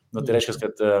ūkininkavimą. Tai reiškia,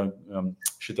 kad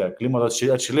šitie klimato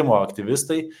atšilimo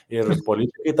aktyvistai ir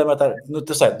politikai tame,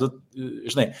 tiesiog,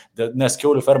 žinai, nes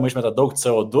kiaulių ferma išmeta daug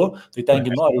CO2, tai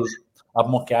tengi nori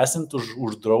apmokestinti,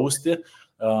 uždrausti,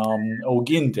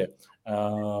 auginti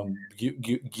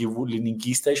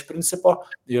gyvulininkystę iš principo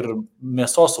ir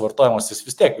mėsos suvartojimas jis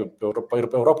vis tiek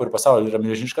Europoje ir pasaulyje yra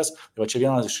milžiniškas. Tai va čia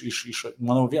vienas iš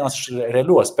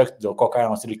realių aspektų, dėl ko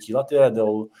kainos ir kyla, tai yra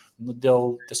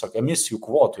dėl tiesiog emisijų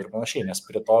kvotų ir panašiai, nes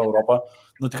prie to Europa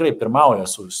tikrai pirmauja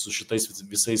su šitais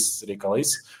visais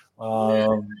reikalais.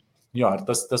 Jo, ir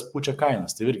tas pučia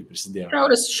kainas, tai irgi prisidėjo.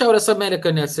 Šiaurės Amerika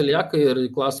neatsilieka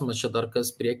ir klausimas čia dar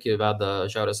kas priekį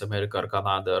veda Šiaurės Amerika ar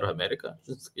Kanada ar Amerika.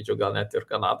 Sakyčiau, gal net ir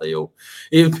Kanada jau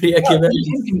į priekį veda.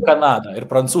 Kanada ir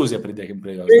Prancūzija pridėkim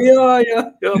prie jos.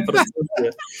 Jo,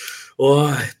 Prancūzija.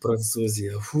 Oi,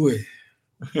 Prancūzija, fui.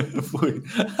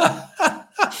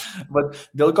 Bet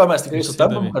dėl ko mes tikrai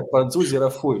sutampam, kad Prancūzija yra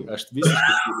fui. Aš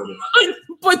visiškai sutariu.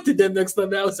 Pati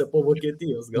nemėgstamiausia po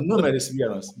Vokietijos. Numeris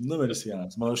vienas.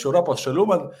 Manau, iš Europos šalių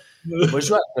man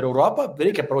važiuoti per Europą,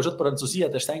 reikia pravažiuoti Prancūziją,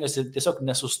 tai aš stengiuosi tiesiog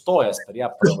nesustojęs per ją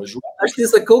pravažiuoti. Aš tai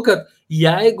sakau, kad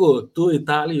jeigu tu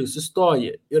Italijai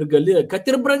sustoji ir gali, kad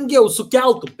ir brangiau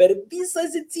sukeltų per visą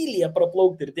Siciliją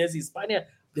praplaukti ir tiesiai į Ispaniją,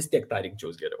 vis tiek tą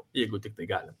rinkčiaus geriau, jeigu tik tai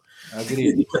galim.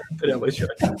 Agreed. Prie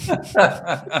važiuoti.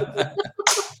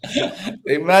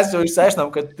 Tai mes jau išsiaiškinom,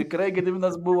 kad tikrai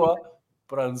Gediminas buvo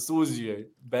Prancūzijoje.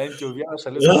 Bent jau viena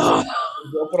šalis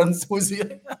buvo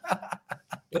Prancūzijoje.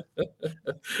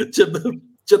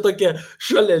 Čia tokia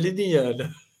šalia linija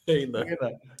eina.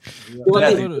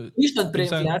 Grįžtant prie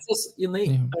infliacijos, jinai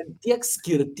tiek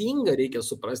skirtinga, reikia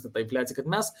suprasti tą infliaciją, kad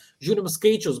mes žiūrim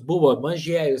skaičius buvo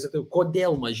mažėjus,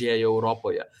 kodėl mažėjo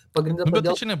Europoje. Bet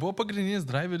tai čia nebuvo pagrindinis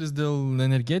driveris dėl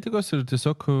energetikos ir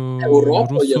tiesiog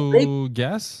Europoje, rusų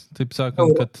gas, taip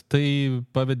sakant, kad tai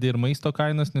pavedė ir maisto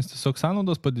kainas, nes tiesiog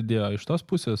sąnaudos padidėjo iš tos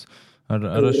pusės. Ar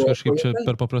aš kažkaip čia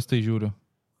per paprastai žiūriu?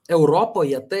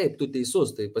 Europoje taip, tu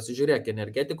teisus, tai pasižiūrėk,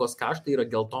 energetikos kaštai yra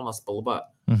geltona spalva.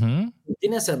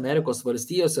 Jungtinėse Amerikos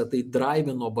valstijose tai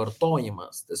drivino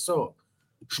vartojimas. Tiesiog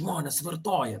žmonės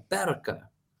vartoja, perka.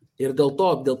 Ir dėl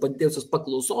to, dėl padidėjusios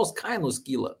paklausos, kainos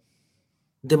kyla.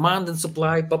 Demand and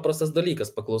supply paprastas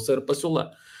dalykas, paklausa ir pasiūla.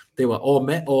 Tai va, o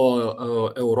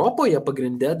Europoje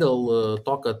pagrindė dėl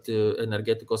to, kad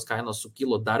energetikos kainos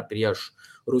sukilo dar prieš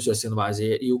Rusijos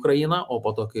invaziją į Ukrainą, o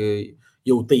po to, kai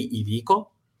jau tai įvyko,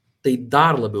 tai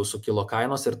dar labiau sukilo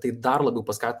kainos ir tai dar labiau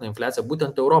paskatino infliaciją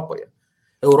būtent Europoje.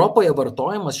 Europoje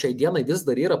vartojimas šiai dienai vis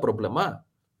dar yra problema.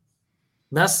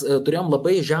 Mes turėjom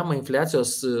labai žemą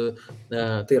infliacijos,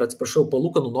 tai yra, atsiprašau,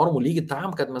 palūkanų normų lygį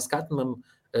tam, kad mes skatinam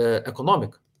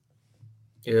ekonomiką.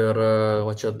 Ir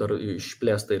o čia dar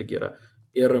išplėsta irgi yra.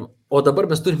 O dabar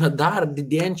mes turime dar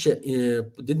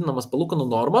didinamas palūkanų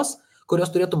normas, kurios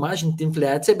turėtų mažinti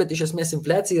infliaciją, bet iš esmės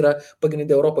infliacija yra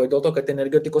pagrindė Europoje dėl to, kad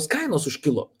energetikos kainos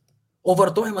užkilo, o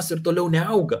vartojimas ir toliau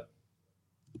neauga.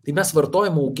 Tai mes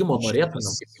vartojimo augimo norėtumėm.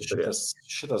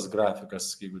 Šitas grafikas,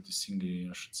 jeigu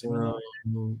teisingai aš atsimenu.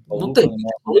 Taip,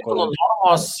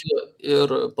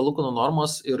 palūkanų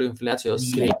normos ir infliacijos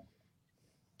greitis.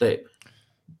 Taip.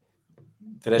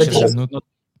 Tai reiškia,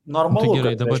 normalu. Tai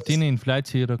gerai, dabartinė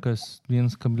infliacija yra kas 1,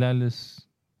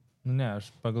 aš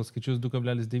pagal skaičius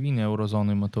 2,9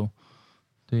 eurozonai matau.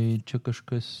 Tai čia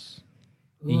kažkas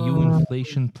EU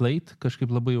inflation plate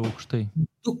kažkaip labai aukštai.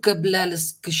 2,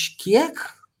 kažkiek?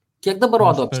 Kiek dabar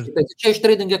rodo apskritai? Čia iš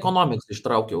Trading Economics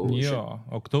ištraukiau. Jo,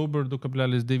 Oktober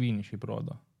 2,9 šiaip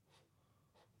rodo.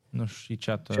 Aš į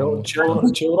čia Čia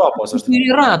Europos. Tai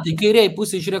yra, tai kairiai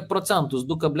pusė, žiūrėk, procentus,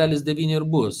 2,9 ir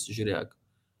bus, žiūrėk.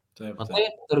 Matai,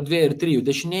 tarp 2 ir 3,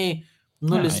 dešiniai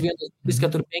 0,1,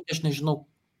 2,4,5, aš nežinau.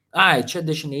 Čia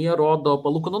dešinėje rodo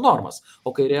palūkanų normas,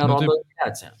 o kairėje rodo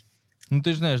infliaciją.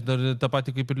 Tai žinai, aš dar tą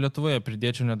patį kaip ir Lietuvoje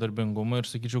pridėčiau nedarbingumą ir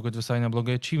sakyčiau, kad visai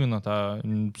neblogai achievino tą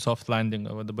soft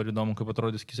landingą. Va dabar įdomu, kaip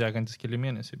atrodys sekantis keli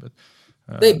mėnesiai.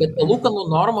 Taip, bet palūkanų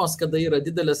normos, kada yra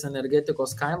didelės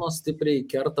energetikos kainos, stipriai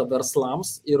kerta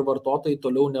verslams ir vartotojai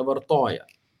toliau nevartoja.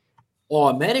 O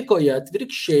Amerikoje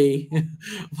atvirkščiai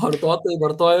vartotojai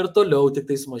vartoja ir toliau, tik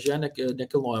tai sumažėja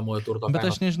nekilnojamojo turto kainos. Bet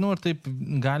aš nežinau, ar taip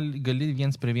gali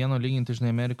viens prie vieno lyginti,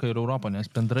 žinai, Ameriką ir Europą, nes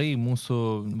bendrai mūsų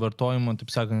vartojimo,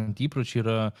 taip sakant, įpročiai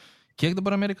yra... Kiek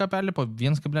dabar Amerika perlipo?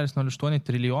 1,08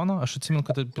 trilijono. Aš atsimenu,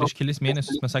 kad prieš kelis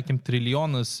mėnesius mes sakėm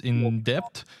trilijonas in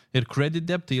debt ir credit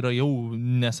debt, tai yra jau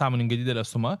nesąmoningai didelė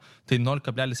suma. Tai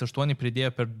 0,8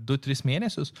 pridėjo per 2-3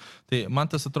 mėnesius. Tai man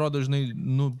tas atrodo, žinai,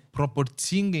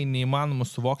 proporcingai neįmanoma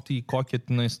suvokti, į kokią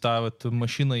tą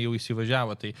mašiną jau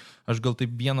įsivažiavo. Tai aš gal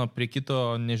taip vieno prie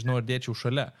kito, nežinau, ar dėčiau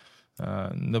šalia.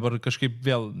 Dabar kažkaip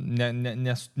vėl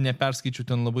neperskaičiu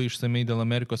ten labai išsamei dėl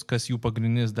Amerikos, kas jų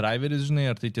pagrindinis driveris, žinai,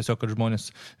 ar tai tiesiog, kad žmonės,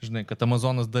 žinai, kad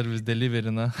Amazonas dar vis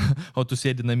deliverina, o tu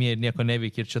sėdi namie ir nieko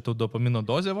neveikia ir čia tau dopamino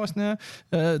dozė vos ne,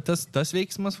 tas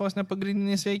veiksmas vos ne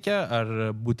pagrindinis veikia,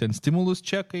 ar būtent stimulus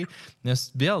čekai,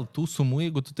 nes vėl tų sumų,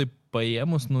 jeigu tu taip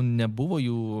paėmus, nebuvo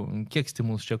jų, kiek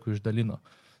stimulus čekų išdalino.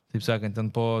 Taip sakant, ten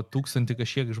po 1000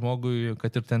 kažkiek žmogui,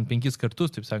 kad ir ten 5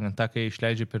 kartus, taip sakant, tą, kai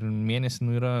išleidžia per mėnesį,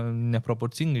 yra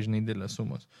neproporcingai, žinai, didelės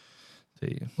sumos.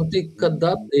 Tai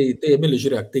kada, tai Emili,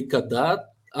 žiūrėk, tai kada,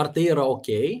 ar tai yra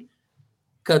okei,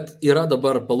 kad yra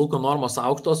dabar palūkanų normos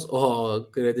aukštos, o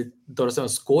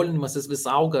skolinimasis vis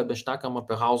auga, bešnekam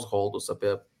apie householdus,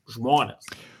 apie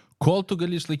žmonės. Kol tu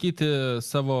gali išlaikyti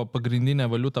savo pagrindinę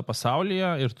valiutą pasaulyje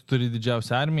ir tu turi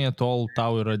didžiausią armiją, tol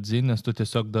tau yra dzin, nes tu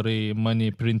tiesiog darai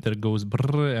money printer goes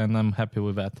brrr and I'm happy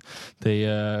with that. Tai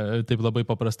taip labai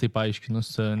paprastai paaiškinus,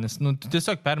 nes tu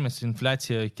tiesiog permesi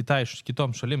infliaciją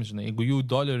kitom šalims, žinai, jeigu jų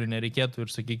dolerių nereikėtų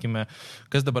ir, sakykime,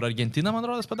 kas dabar Argentina, man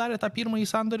rodos, padarė tą pirmąjį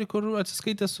sandorį, kur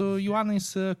atsiskaitė su juanais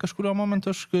kažkurio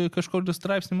momentu, aš kažkur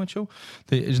straipsnį mačiau.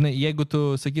 Tai, žinai, jeigu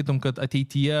tu sakytum, kad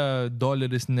ateityje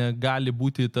doleris negali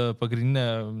būti ta pagrindinė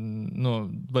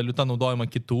valiuta naudojama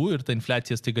kitų ir ta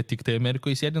infliacija staiga tik tai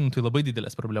Amerikoje sėdi, tai labai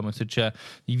didelės problemos. Ir čia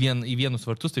į vienus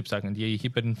vartus, taip sakant, jie į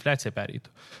hiperinfliaciją pereitų.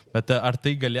 Bet ar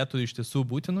tai galėtų iš tiesų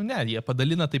būti? Ne, jie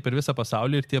padalina tai per visą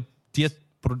pasaulį ir tie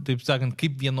taip sakant,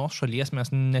 kaip vienos šalies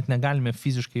mes net negalime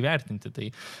fiziškai vertinti. Tai,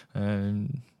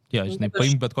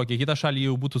 paimk bet kokią kitą šalį,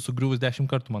 jau būtų sugriuvus 10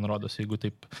 kartų, man rodos, jeigu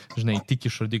taip, tik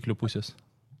iš rodiklių pusės.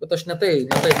 Bet aš ne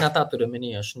tą turiu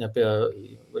minėję, aš ne apie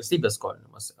valstybės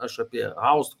skolinimas, aš apie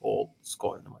household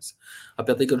skolinimas,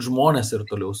 apie tai, kad žmonės ir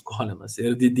toliau skolinasi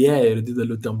ir didėja ir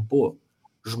dideliu tempu.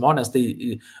 Žmonės,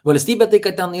 tai valstybė tai,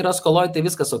 kad ten yra skoloj, tai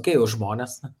viskas okei, o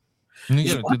žmonės.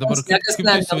 Gerai, tai dabar kaip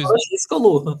nerašys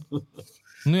skolų.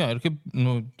 Ir kaip,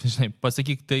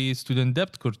 pasakyk, tai student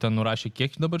debt, kur ten nurašė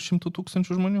kiek dabar 100 000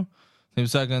 žmonių.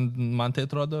 Taip sakant, man tai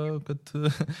atrodo, kad,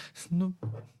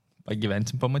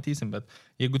 pagyvensim, pamatysim, bet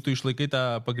jeigu tu išlaikai tą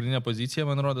pagrindinę poziciją,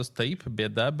 man rodos, taip,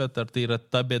 bėda, bet ar tai yra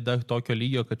ta bėda tokio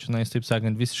lygio, kad čionais, taip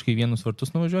sakant, visiškai vienus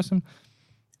vartus nuvažiuosim?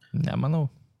 Nemanau.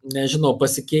 Nežinau,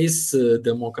 pasikeis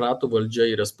demokratų valdžia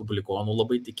į respublikonų,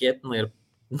 labai tikėtina ir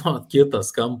kitas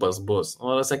kampas bus.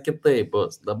 Kitaip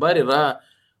bus. Dabar yra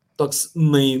toks,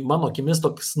 mano akimis,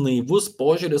 toks naivus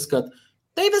požiūris, kad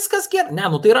tai viskas gerai. Ne,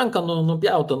 tai ranka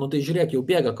nupjauta, tai žiūrėk, jau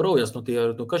bėga kraujas,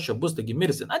 tai kas čia bus, taigi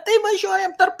mirsi. Tai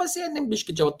važiuojam tarp pasienim,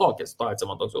 biški, čia tokia situacija,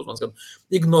 man toks jausmas, kad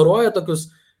ignoruoja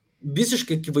tokius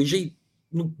visiškai akivaizdžiai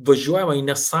važiuojama į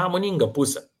nesąmoningą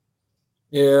pusę.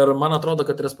 Ir man atrodo,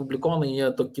 kad respublikonai jie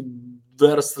tokį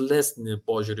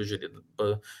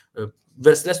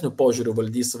verslesnių požiūrių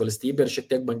valdys valstybę ir šiek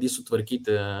tiek bandys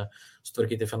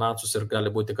sutvarkyti finansus ir gali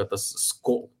būti, kad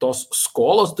tos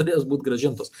skolos turės būti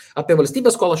grąžintos. Apie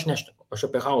valstybės skolą aš nešneku, aš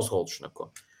apie household šneku.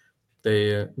 Tai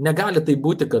negali tai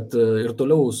būti, kad ir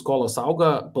toliau skolos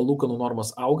auga, palūkanų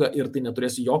normos auga ir tai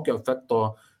neturės jokio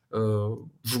efekto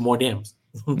žmonėms.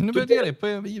 Bet gerai,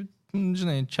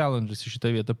 challenges į šitą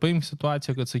vietą. Paimk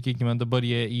situaciją, kad, sakykime, dabar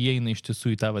jie įeina iš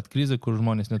tiesų į tą krizę, kur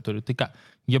žmonės neturi. Tai ką?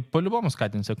 Jie paliubomus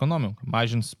skatins ekonomiką,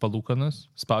 mažins palūkanas,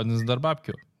 spaudins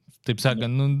darbapkių. Taip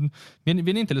sakant,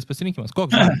 vienintelis pasirinkimas.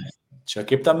 Koks? Čia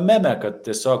kaip tam meme, kad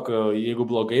tiesiog jeigu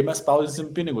blogai mes spaudinsim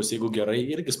pinigus, jeigu gerai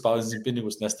irgi spaudinsim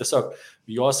pinigus, nes tiesiog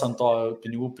jos ant to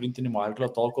pinigų printinimo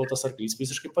arklio tol, kol tas arklys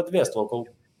visiškai padvės, tol, kol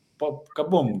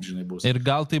kabum, bus. Ir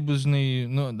gal tai bus,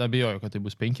 abejoju, kad tai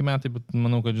bus 5 metai, bet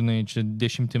manau, kad, čia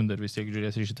 10 dar vis tiek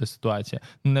žiūrės į šitą situaciją.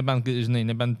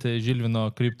 Nebent Žilvino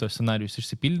kripto scenarijus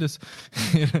išsipildys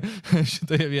ir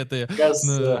šitoje vietoje.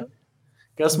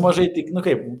 Kas mažai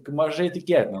mažai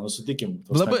tikėtina, sutikim.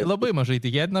 Labai mažai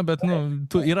tikėtina, bet,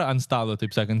 yra ant stalo,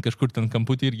 taip sakant, kažkur ten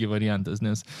kamputį irgi variantas,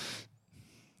 nes,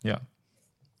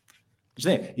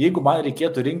 Žinai, jeigu man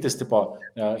reikėtų rinktis,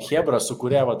 Hebra, su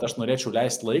kuria aš norėčiau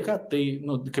leisti laiką, tai,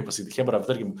 kaip pasakyti, Hebra,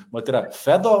 tarkim, yra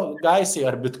Fedo gaisiai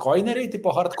ar bitcoineriai,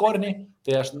 hardcoreniai,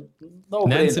 tai aš...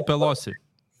 Nancy Pelosi.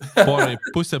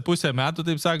 Pusę metų,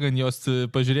 taip sakant, jos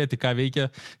pažiūrėti, ką veikia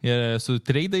su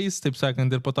treidais, taip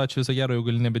sakant, ir po to čia visą gero jau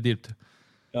gali nebedirbti.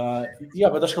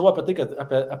 Bet aš kalbu apie tai, kad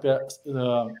apie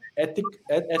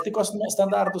etikos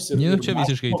standartus ir čia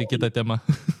visiškai tai kita tema.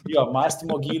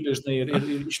 Mąstymo gylį, ir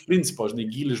iš principo,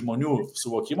 gylį žmonių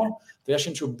suvokimo, tai aš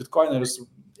imčiau bitcoinerius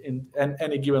in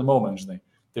any given moment,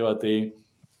 Tai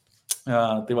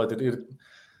ir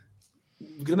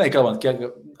grinai kalbant,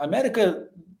 kiek Amerika,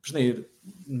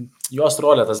 jos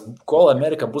rolė, kol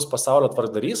Amerika bus pasaulio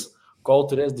tvarkdarys, kol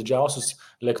turės didžiausius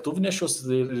lėktuvnešius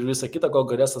ir visą kitą, kol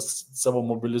galės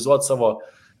mobilizuoti savo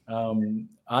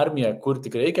armiją, kur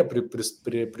tik reikia,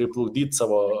 priplukdyti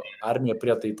savo armiją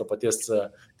prie to paties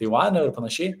Taivanio ir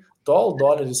panašiai, tol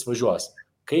doleris važiuos.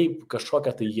 Kaip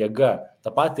kažkokia tai jėga,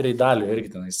 tą patį Reidalio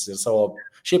irgi tenais ir savo,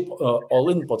 šiaip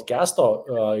All-In podcast'o,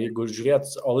 jeigu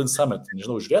žiūrėt All-In Summit,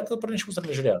 nežinau, žiūrėt pranešimus ar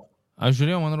nežiūrėt? Aš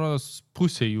žiūrėjau, man rodos,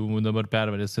 pusė jų dabar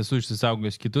perverės, esu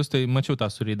išsisaugęs kitus, tai mačiau tą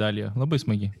su Reidalija, labai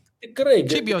smagiai. Tikrai.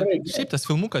 Šiaip tas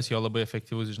filmukas jo labai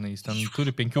efektyvus, jis ten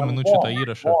turi 5 minučių tą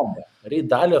įrašą.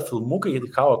 Reidalio filmukai,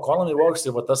 How Economy Works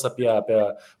ir tas apie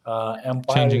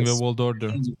Empire. Changing the World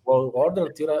Order. World Order,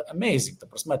 tai yra amazing, ta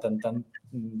prasme,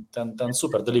 ten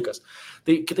super dalykas.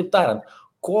 Tai kitaip tariant,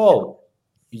 kol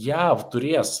JAV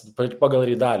turės, pagal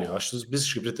Reidalio, aš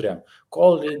visiškai priturėjom,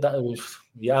 kol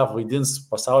JAV vaidins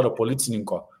pasaulio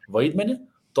policininko vaidmenį,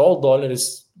 tol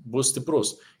doleris bus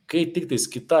stiprus. Kai tik tais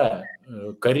kita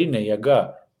karinė jėga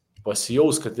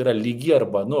pasijaus, kad yra lygi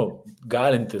arba,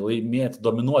 galinti laimėti,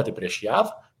 dominuoti prieš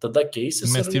JAV, tada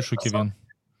keisis. Mes iššūkį vien.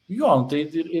 Tai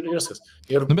ir viskas.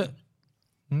 Ir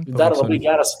dar labai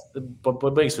geras,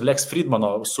 pabaigsiu, Lex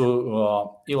Friedmano su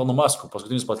Elonu Musku,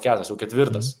 paskutinis podcastas, jau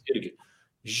 4 irgi.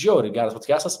 Žiauriai geras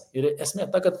podcastas ir esmė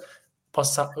ta, kad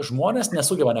žmonės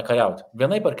nesugeba nekariauti.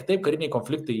 Vienaip ar kitaip kariniai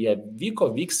konfliktai jie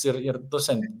vyks ir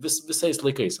visais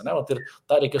laikais. Ne? Ir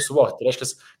tą reikia suvokti. Tai reiškia,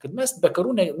 kad mes be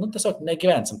karų tiesiog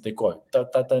negyvensim taikoj.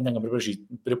 tą negam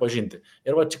pripažinti.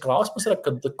 Ir va čia klausimas yra,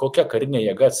 kad kokia karinė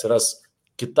jėga atsiras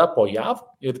kita po JAV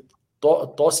ir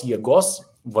tos jėgos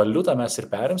valiutą mes ir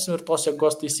perimsim ir tos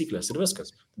jėgos taisyklės ir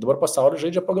viskas. Dabar pasaulis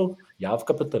žaidžia pagal JAV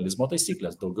kapitalizmo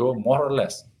taisyklės. Daugiau more or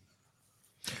less.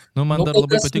 Man dar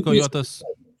labai patiko jo tas...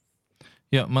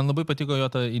 Jo, man labai patiko jo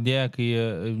ta idėja, kai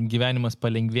gyvenimas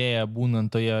palengvėja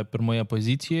būnant toje pirmoje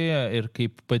pozicijoje ir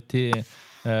kaip pati,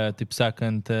 taip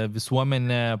sakant,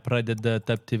 visuomenė pradeda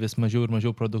tapti vis mažiau ir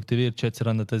mažiau produktyvi ir čia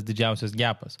atsiranda tas didžiausias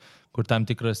gepas, kur tam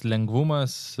tikras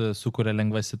lengvumas sukuria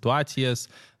lengvas situacijas,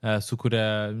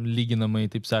 sukuria lyginamai,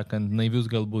 taip sakant, naivius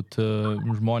galbūt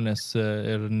žmonės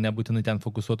ir nebūtinai ten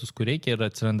fokusuotus, kur reikia ir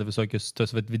atsiranda visokios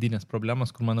tos vidinės problemos,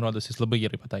 kur man rodos jis labai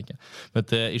gerai pataikė.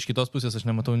 Bet iš kitos pusės aš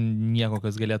nematau nieko,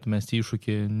 kas galėtų mesti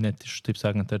iššūkį, net iš, taip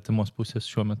sakant, artimos pusės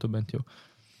šiuo metu bent jau.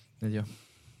 Bet jo.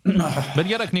 Bet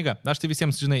gera knyga. Aš tai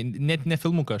visiems, žinai, net ne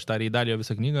filmuką, aš tą Reidalio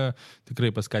visą knygą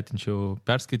tikrai paskatinčiau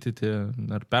perskaityti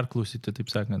ar perklausyti, taip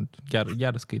sakant,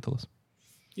 geras skaitalas.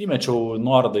 Įmečiau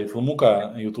nuorodą į filmuką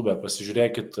YouTube,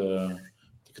 pasižiūrėkit,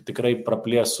 tikrai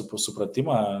praplės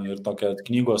supratimą ir tokia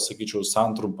knygos, sakyčiau,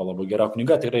 santrumpa labai gera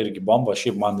knyga, tikrai irgi bomba,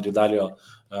 šiaip man Reidalio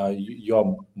jo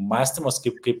mąstymas,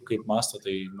 kaip mąsto,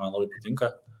 tai man labai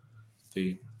patinka.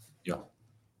 Tai jo.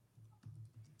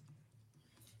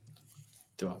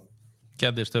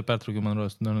 Kėdai, iš tave pertraukiu, man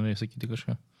rodos, norėjai sakyti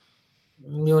kažką.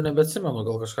 Jau nebeatsimenu,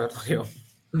 gal kažką ir norėjau.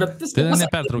 Tai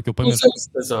nepertraukiu, pamiršau.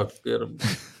 Tiesiog ir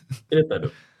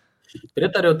pritariu.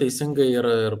 Pritariu teisingai ir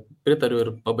pritariu ir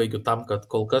pabaigiu tam, kad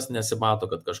kol kas nesimato,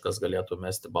 kad kažkas galėtų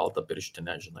mesti baltą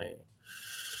pirštinę, žinai,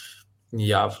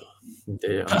 JAV.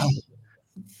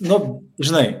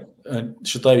 Žinai,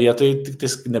 šitoje vietoje tik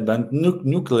tais nebent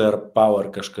nuclear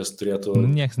power kažkas turėtų...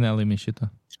 Niekas nelaimi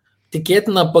šitą.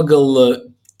 Tikėtina pagal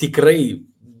tikrai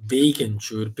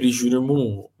veikiančių ir prižiūrimų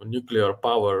nuclear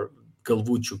power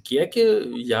galvučių kiekį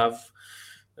JAV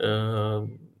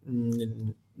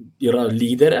yra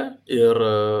lyderė ir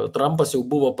Trumpas jau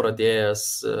buvo pradėjęs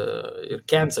ir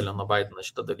cancelino Bideną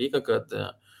šitą dalyką, kad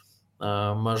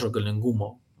mažo galingumo,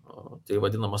 tai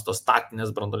vadinamas tos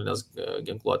taktinės branduolinės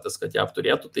ginkluotės, kad JAV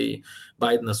turėtų, tai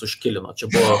Bidenas užkilino. Čia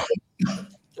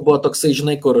buvo toksai,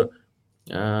 žinai, kur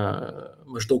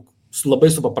maždaug labai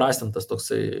supaprastintas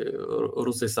toksai,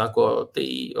 rusai sako,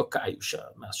 tai o ką jūs čia,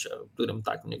 mes čia turim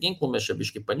taktinių ginklų, mes čia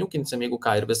biškai paniukinsim, jeigu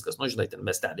ką ir viskas, žinai, ten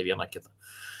mestelį vieną kitą.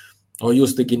 O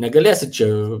jūs taigi negalėsit čia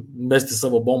mesti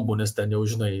savo bombų, nes ten jau,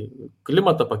 žinai,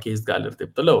 klimatą pakeisti gali ir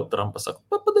taip toliau. Trumpas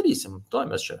sako, padarysim, to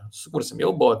mes čia sukursim,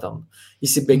 jau buvo ten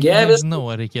įsibėgėjęs. Nežinau,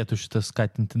 ar reikėtų šitą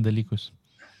skatinti dalykus.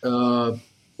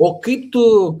 O kaip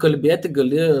tu kalbėti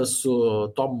gali su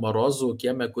Tom Marozu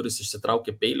kieme, kuris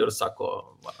išsitraukė peilį ir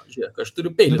sako, žiūrėk, aš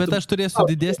turiu peilį. Bet aš turėsiu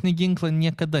didesnį ginklą,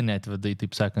 niekada netvedai,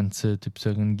 taip sakant,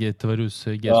 tvarius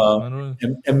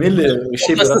gestus. Emilį,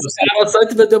 šiaip yra... Tas karas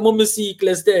atvedė mumis į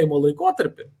klestėjimo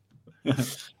laikotarpį.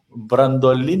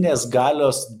 Brandolinės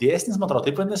galios dėsnis, man atrodo,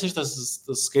 taip vadinasi šitas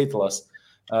skaitalas.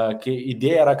 Kai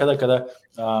idėja yra,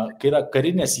 kai yra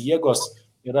karinės jėgos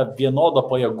yra vienodo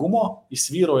pajėgumo,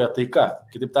 įsvyrauja taika.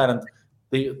 Kitaip tariant,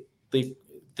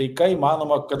 taika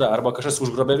įmanoma, kada arba kažkas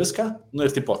užgrobė viską,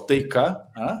 ir tipo taika,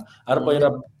 arba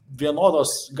yra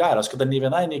vienodos galios, kada nei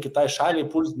vienai, nei kitai šaliai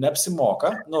pult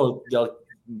neapsimoka, dėl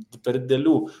per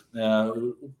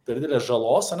didelės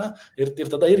žalos, ir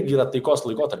tada irgi yra taikos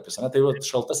laikotarpis, tai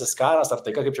šaltasis karas ar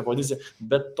taika, kaip čia pavadinsi,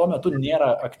 bet tuo metu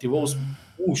nėra aktyvaus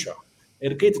mūšio.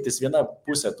 Ir kai tik viena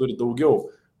pusė turi daugiau,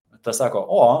 tas sako,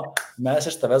 mes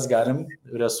iš tavęs galim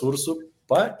resursų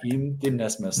paimti,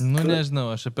 nes mes...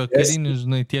 Nežinau, aš apie karinį,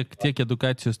 žinai, tiek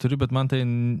edukacijos turiu, bet man tai,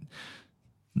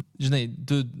 žinai,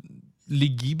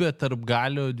 lygybė tarp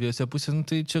galių dviejose pusės,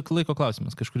 tai čia laiko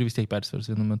klausimas, kažkurį vis tiek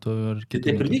persvers vienu metu ar kitų.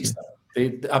 Taip ir vyksta. Tai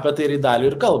apie tai Reidaliu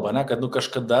ir kalba, kad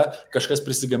kažkada kažkas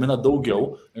prisigamina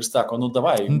daugiau ir sako,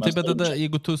 davai. Taip, bet tada,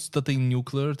 jeigu tu statai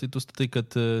nuclear, tai tu statai, kad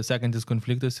sekantis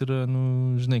konfliktas yra,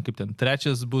 žinai, kaip ten.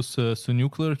 Trečias bus su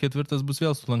nuclear, ketvirtas bus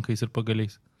vėl su lankais ir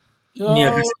pagaliais.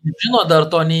 Niekas nežino, dar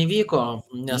to neįvyko,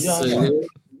 nes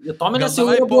atominės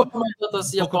jau buvo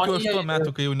pamatytas Japonijoje. Po kokių 8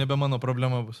 metų, kai jau nebe mano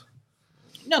problema bus?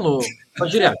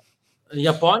 Pažiūrėk,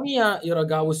 Japonija yra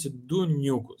gavusi 2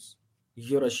 niukus.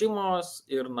 Hirošimos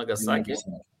ir Nagasaki.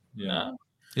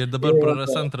 Ir dabar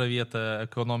praras antrą vietą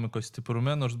ekonomikos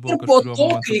stiprume, nors buvo kažkurio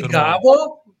momentu. Ir po to, kai gavo,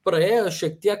 praėjo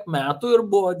šiek tiek metų ir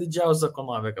buvo didžiausia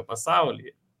ekonomika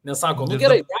pasaulyje. Nes sako,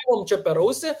 gerai, gavom čia per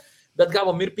ausį, bet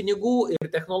gavom ir pinigų, ir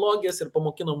technologijas, ir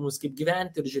pamokinom mus kaip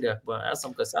gyventi, ir žiūrėk, va,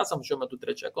 esam kas esam, šiuo metu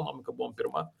 3 ekonomika, buvom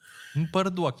 1.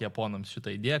 Parduok japonams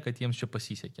šitą idėją, kad jiems čia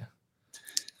pasisekė.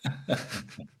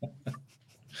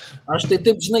 Aš tai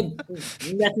taip, žinai,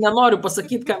 net nenoriu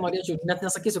pasakyti, ką norėčiau, net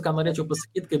nesakysiu, ką norėčiau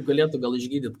pasakyti, kaip galėtų gal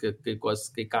išgydyti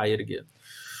kai ką irgi.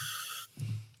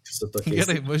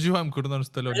 Gerai, važiuojam kur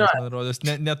nors toliau, nes man rodos,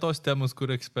 ne tos temos,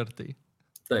 kur ekspertai.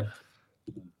 Taip.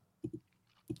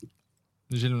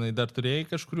 Žilinai, dar turėjai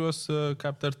kažkuriuos ką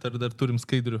aptart, ar dar turim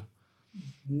skaidrių?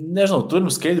 Nežinau, turim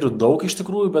skaidrių daug iš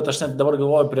tikrųjų, bet aš net dabar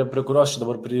galvoju, prie kurios čia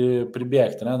dabar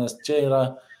pribėgti, ne? Nes čia yra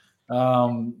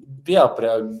vėl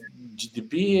prie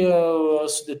GDP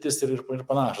sudėtis ir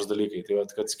panašus dalykai. Tai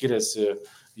kad skiriasi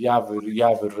JAV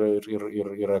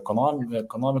ir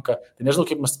ekonomika. Tai nežinau,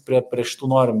 kaip mes prie šitų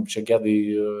norim čia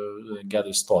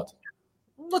gėdai stoti.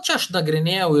 Nu, čia aš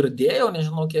nagrinėjau ir dėjau,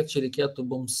 nežinau, kiek čia reikėtų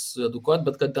mums edukuoti,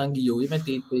 bet kadangi jau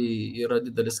įmetė, tai yra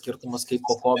didelis skirtumas, kaip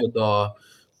po COVID-o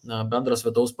bendras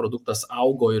vidaus produktas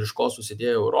augo ir iš ko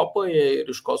susidėjo Europoje ir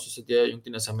iš ko susidėjo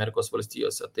Jungtinėse Amerikos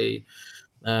valstijose. Tai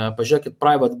pažiūrėkit,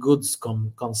 private goods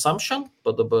consumption,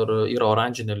 dabar yra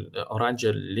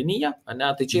oranžė linija, ne?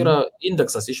 Tai čia yra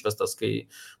indeksas išvestas, kai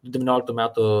 19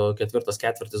 metų 4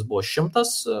 ketvirtis buvo 100,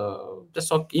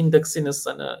 tiesiog indeksinis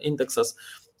indeksas.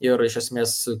 Ir iš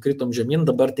esmės kritom žemyn,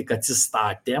 dabar tik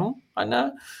atsistatėm, ne?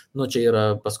 Nu, čia yra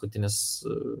paskutinis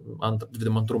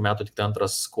 22 metų tik tai 2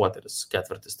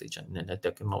 ketvirtis, tai čia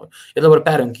netiek ir naujo. Ir dabar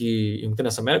perink į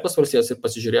Jungtinės Amerikos valstijas ir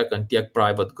pasižiūrėk ant tiek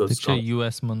private goods. Tai čia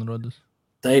US, man rodos.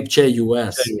 Taip, čia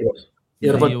US.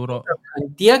 Ir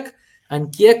ant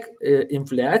kiek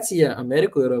infliacija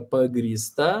Amerikoje yra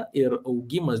pagrįsta ir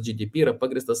augimas GDP yra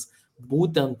pagrįstas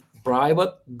būtent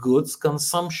private goods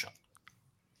consumption.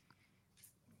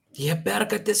 Jie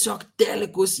perka tiesiog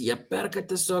telikus, jie perka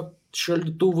tiesiog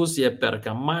šaldytuvus, jie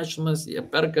perka mašinas, jie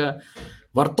perka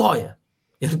vartoja.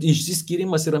 Ir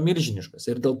išsiskyrimas yra milžiniškas.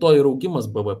 Ir dėl to ir augimas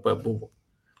BVP buvo.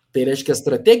 Tai reiškia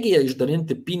strategija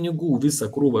išdalinti pinigų visą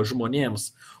krūvą žmonėms,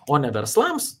 o ne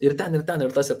verslams. Ir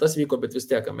tas vyko, bet vis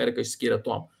tiek Amerika išskyrė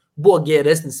tuom. Buvo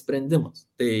geresnis sprendimas.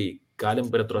 Tai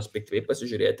galim retrospektyviai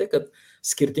pasižiūrėti, kad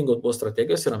skirtingos buvo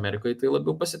strategijos ir Amerikoje tai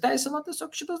labiau pasiteisino tiesiog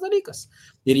šitas dalykas.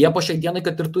 Ir jie po šiai dienai,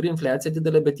 kad ir turi infliaciją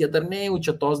didelę, bet jie dar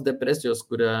nejaučia tos depresijos,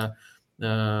 kurią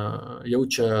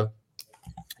jaučia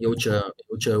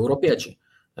europiečiai,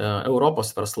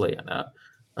 Europos verslai. Ne?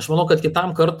 Aš manau, kad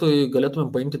kitam kartui galėtumėm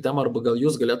paimti temą, arba gal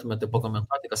jūs galėtumėte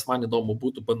pakomentuoti, kas man įdomu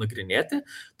būtų panagrinėti,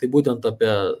 tai būtent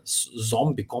apie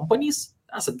zombie companies.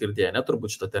 Esat girdėję, ne,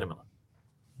 turbūt šitą terminą?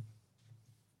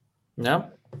 Ne?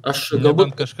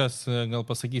 Nebent kažkas gal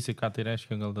pasakysi, ką tai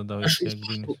reiškia, gal tada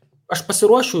aš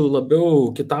pasiruošiu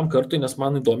labiau kitam kartui, nes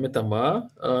man įdomi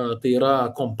tema. Tai yra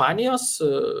kompanijos,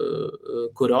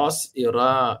 kurios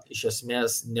yra iš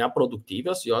esmės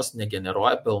neproduktyvios, jos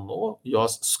negeneruoja pelnų,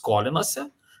 jos skolinasi.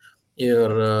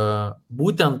 Ir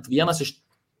būtent vienas iš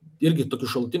irgi tokių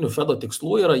šalutinių Fedo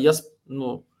tikslų yra jas,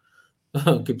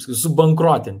 kaip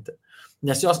subankrotinti.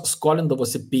 Nes jos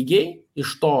skolindavosi pigiai,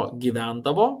 iš to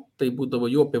gyvendavo, tai būdavo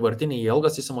jų apivartiniai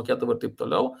algas, įsimokėdavo ir taip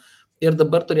toliau. Ir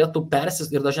dabar turėtų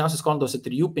ir dažniausiai skolindavosi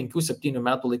 3, 5, 7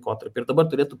 metų laikotarpį. Ir dabar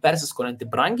turėtų persiskolinti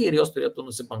brangiai ir jos turėtų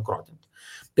nusibankrotinti.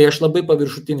 Tai aš labai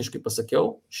paviršutiniškai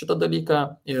pasakiau šitą dalyką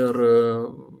ir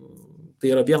tai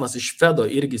yra vienas iš Fedo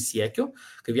irgi siekių.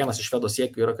 Kai vienas iš Fedo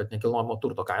siekių yra, kad nekilnojamo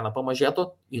turto kaina pamažėtų,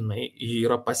 jinai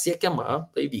yra pasiekiama,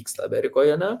 tai vyksta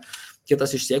Amerikoje, ne?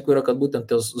 Kitas iš siekių yra, kad būtent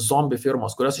tos zombie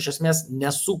firmos, kurios iš esmės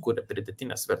nesukuria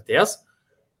pridėtinės vertės,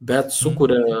 bet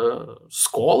sukuria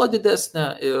skolą didesnę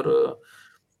ir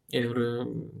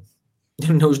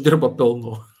neuždirba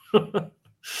pelnų.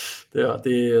 Tai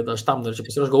aš tam norėčiau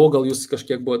pasirinkti. Aš galvoju, gal jūs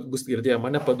kažkiek bus girdėję,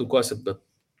 mane padukosit, bet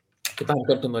kitam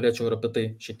kartui norėčiau ir apie tai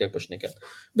šiek tiek pašnekėti.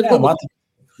 Man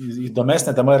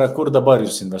įdomesnė tema yra, kur dabar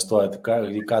jūs investuojate,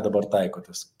 į ką dabar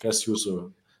taikotės, kas jūsų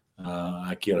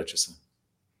akiračiuose.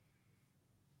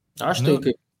 Aš tai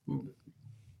kaip...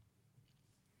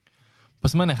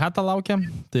 Pas mane hata laukia,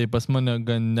 tai pas mane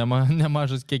gan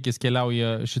nemažas kiekis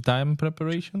keliauja šitam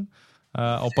preparation.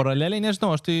 O paraleliai, nežinau,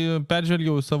 aš tai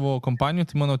peržvelgiau savo kompanijų,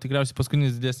 tai manau tikriausiai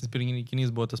paskutinis didesnis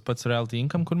pirkinys buvo tas pats Realty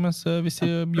Income, kur mes visi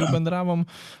jau bendravom.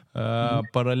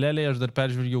 Paraleliai aš dar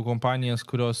peržvelgiau kompanijas,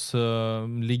 kurios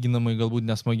lyginamai galbūt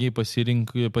nesmagiai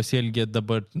pasielgė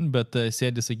dabar, bet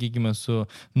sėdi, sakykime, su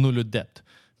nuliu debt.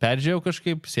 Peržiūrėjau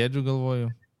kažkaip, sėdžiu, galvoju,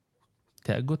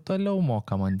 tegu toliau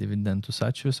moka man dividendus,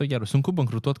 ačiū, viso gero. Sunku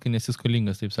bankrutuoti, kai nesi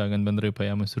skolingas, taip sakant, bendrai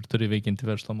paėmus ir turi veikiantį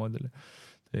verslo modelį.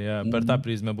 Tai per tą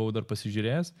prizmę buvau dar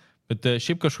pasižiūrėjęs. Bet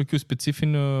šiaip kažkokių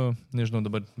specifinių, nežinau,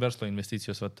 dabar verslo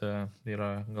investicijos yra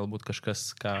galbūt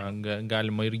kažkas, ką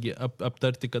galima irgi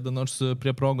aptarti kada nors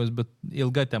prie progos, bet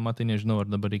ilga tema, tai nežinau, ar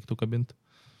dabar reiktų kabinti.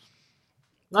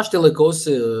 Na, aš tai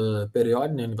laikausi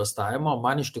periodinio investavimo.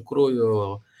 Man iš tikrųjų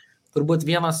turbūt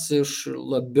vienas iš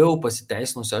labiau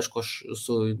pasiteisinusių, aišku, aš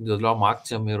su dideliom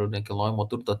akcijom ir nekilnojamo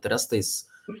turto trestais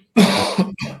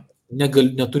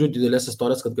neturiu didelės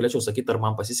istorijos, kad galėčiau sakyti, ar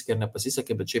man pasisekė ar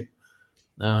nepasisekė, bet šiaip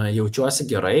jaučiuosi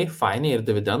gerai, fainiai ir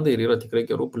dividendai ir yra tikrai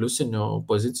gerų pliusinių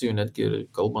pozicijų, netgi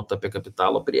kalbant apie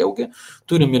kapitalo prieaugį.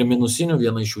 Turim ir minusinių,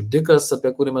 vieną iš jų dikas,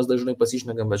 apie kurį mes dažnai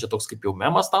pasišnekam, bet čia toks kaip jau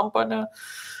memas tampa, ne?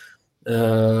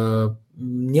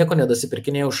 Nieko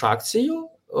nedasipirkinėjau iš akcijų,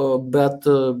 bet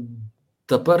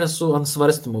dabar esu ant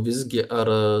svarstymų visgi, ar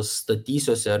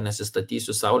statysiuosi ar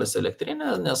nesistatysiu saulės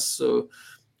elektrinę, nes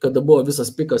kada buvo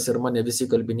visas pikas ir mane visi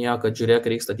kalbinėjo, kad žiūrėk,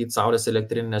 reikia statyti saulės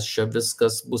elektrinę, nes čia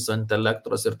viskas bus ant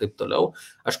elektros ir taip toliau,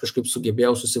 aš kažkaip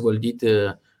sugebėjau susivaldyti,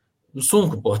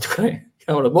 sunku buvo tikrai,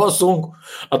 buvo sunku,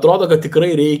 atrodo, kad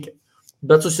tikrai reikia.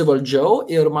 Bet susivaldžiau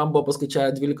ir man buvo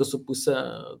paskaičiavę 12,5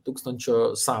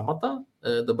 tūkstančio sąmatą,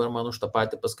 dabar man už tą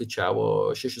patį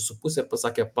paskaičiavo 6,5 ir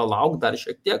pasakė, palauk dar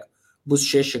šiek tiek, bus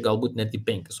 6, galbūt net į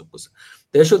 5,5.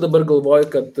 Tai aš jau dabar galvoju,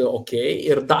 kad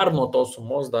ir dar nuo tos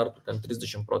sumos dar tu ten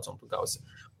 30% gausi.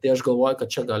 Tai aš galvoju, kad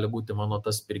čia gali būti mano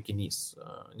tas pirkinys.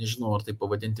 Nežinau, ar tai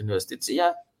pavadinti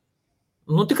investiciją.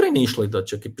 Nu, tikrai neišlaida,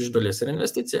 čia kaip iš dalies ir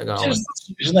investicija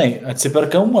gaunasi. Žinai,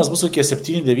 atsiperkamumas bus kokie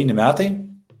 7-9 metai,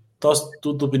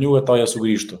 tų pinigų to jie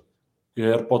sugrįžtų.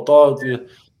 Ir po to...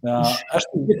 Aš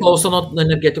priklauso nuo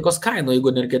energetikos kainų.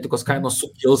 Jeigu energetikos kainos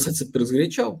sukils, atsipirks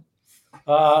greičiau.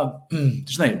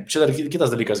 Žinai, čia dar kitas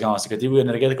dalykas gaunasi, kad jeigu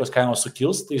energetikos kainos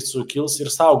sukils, tai sukils ir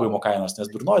saugojimo kainos, nes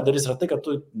durnoji dalis yra tai, kad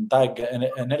tu tą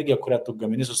energiją, kurią tu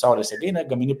gamini su saulės jėgaine,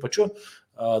 gamini pačiu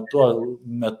tuo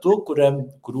metu,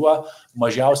 kuriuo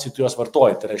mažiausiai tu jos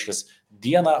vartoji, tai reiškia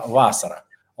dieną, vasarą,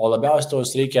 o labiausiai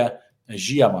tos reikia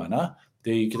žiemą, ne?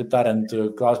 Tai kitaip tariant,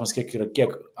 klausimas,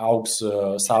 kiek augs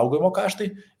saugojimo kaštai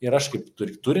ir aš kaip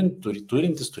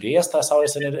turintis, turėjęs tą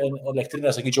saulės elektrinę,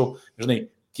 sakyčiau, žinai,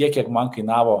 tiek, kiek man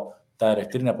kainavo tą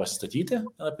elektrinę pasistatyti,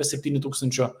 apie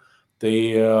 7,000,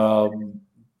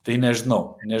 tai nežinau,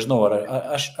 ar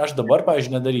aš dabar,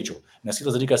 pavyzdžiui, nedaryčiau. Nes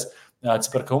kitas dalykas,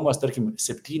 atsiperkamumas, tarkim,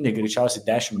 7, greičiausiai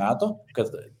 10 metų,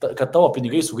 kad tavo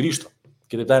pinigai sugrįžtų.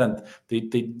 Kitaip tariant, tai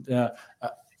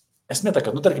esmė ta,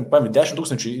 kad, tarkim, paimi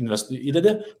 10,000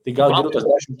 įdedi, tai gal geriau tos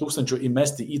 10,000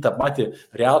 įmesti į tą patį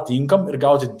realty income ir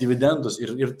gauti dividendus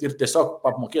ir tiesiog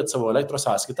apmokėti savo elektros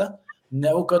sąskaitą,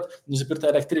 negu kad nusipirkti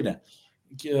elektrinę.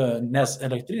 Nes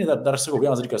elektrinė, dar sakau,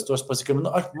 vienas dalykas, tu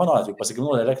mano atveju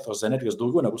pasigaminau elektros energijos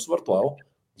daugiau negu suvartojau,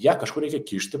 ją kažkur reikia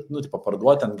kišti,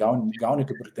 parduoti, gauni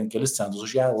kaip ir ten kelis centus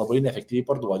už ją, labai neefektyviai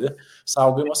parduodi,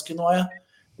 saugojimas kainuoja.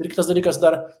 Ir kitas dalykas,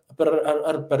 dar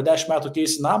per 10 metų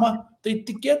keisi namą, tai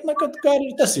tikėtina, kad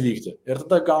gali tas įvykti. Ir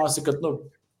tada gaunasi, kad,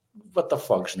 what the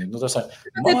fuck, žinai.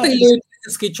 Tai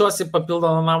skaičiuosi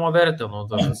papildomą namo vertę,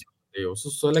 jau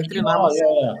su elektrinamas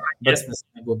gesnis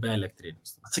negu be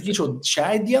elektrinės. Sakyčiau,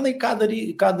 šiai dienai ką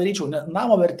daryčiau,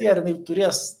 namo vertė, ar jinai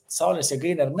turės saulės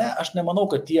jėgainę ar ne, aš nemanau,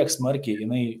 kad tiek smarkiai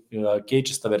jinai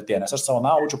keičiasi tą vertė, nes aš savo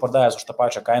namą būčiau pardavęs už tą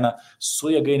pačią kainą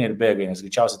su jėgainė ir be jėgainės.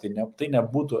 Greičiausiai tai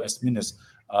nebūtų esminis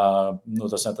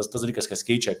tas dalykas, kas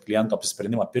keičia kliento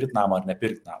apsisprendimą pirkti namą ar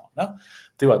nepirkti namą. Ne?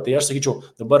 Tai aš sakyčiau,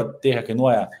 dabar tai, ką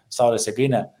kainuoja saulės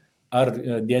jėgainė, ar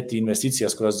dėti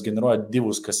investicijas, kurios generuoja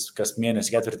divus kas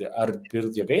mėnesį ketvirtį, ar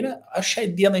pirkti jėgainę, aš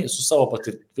šiai dienai su savo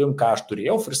patirtim, ką aš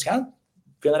turėjau, first-hand,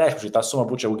 vienareiškiškai tą sumą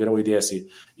būčiau geriau įdėjęs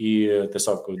į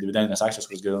tiesiog dividendinės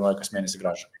akcijos, kurios generuoja kas mėnesį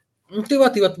grąžą. Tai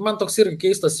va, man toks irgi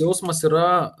keistas jausmas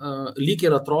yra, lyg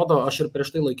ir atrodo, aš ir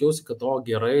prieš tai laikiausi, kad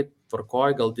gerai,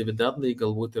 tvarkoja, gal dividendai,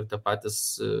 galbūt ir tie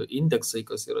patys indeksai,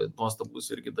 kas yra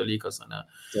nuostabus irgi dalykas, ne?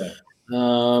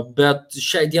 Bet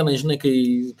šiai dienai, žinai, kai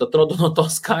atrodo nuo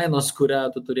tos kainos, kurią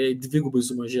tu turėjai dvigubai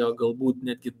sumažėjo, galbūt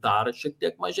netgi dar šiek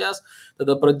tiek mažės,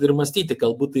 tada pradedi ir mąstyti,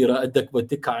 galbūt tai yra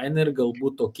adekvati kaina ir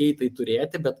galbūt tokiai tai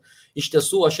turėti, bet iš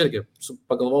tiesų aš irgi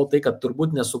pagalvojau tai, kad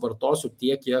turbūt nesuvartosiu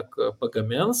tiek, kiek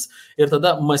pagamins ir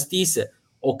tada mąstysi,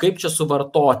 o kaip čia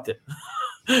suvartoti.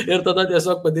 Ir tada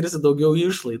tiesiog padirsi daugiau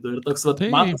išlaidų. Ir toks,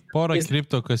 porą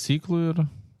kripto kasyklų ir...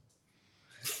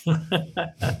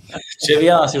 Čia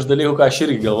vienas iš dalykų, ką aš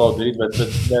irgi galvojau daryti, bet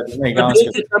žinai, gaunasi,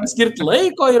 kad... Tam skirti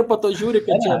laiko ir po to žiūri,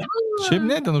 kad čia... Šiaip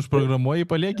ne, ten užprogramuoji,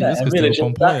 palieki viskas, tai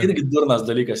pompuoja. Tai irgi durnas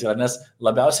dalykas yra, nes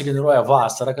labiausiai generuoja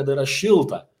vasarą, kada yra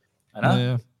šilta.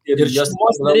 Ir jas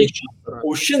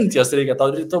aušinti jas reikia,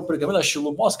 tau prigamina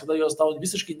šilumos, kada jos tau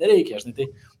visiškai nereikia. Žinai, tai,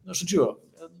 žodžiu,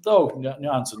 daug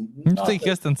niuansų. Tai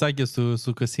kas ten sakė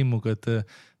su kasimu, kad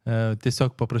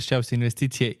tiesiog paprasčiausia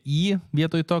investicija į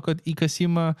vietoj to, kad į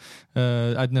kasimą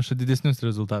atneša didesnius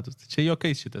rezultatus. Tai čia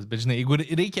jokais šitas, bet žinai, jeigu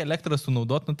reikia elektrą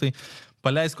sunaudoti, tai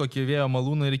paleis kokį vėjo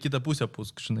malūną ir į kitą pusę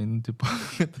pusk, žinai, tipo,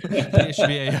 prieš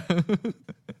vėją.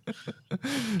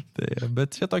 Tai,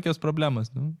 bet čia tokios problemas,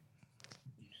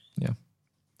 Yeah.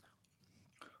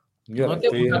 Gerai,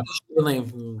 tai...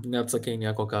 Neatsakei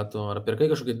nieko, ką tu, ar pirkai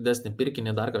kažkokį didesnį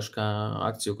pirkinį, dar kažką,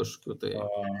 akcijų kažkokių, tai...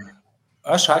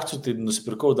 Aš akcijų tai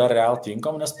nusipirkau dar Realty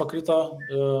Income, nes pakrito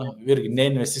irgi ne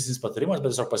investicinis patarimas,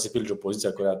 bet tiesiog pasipildžiau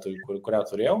poziciją, kurią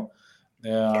turėjau.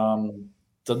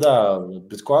 Tada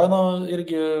Bitcoino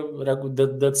irgi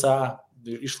DCA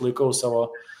išlaikau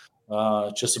savo.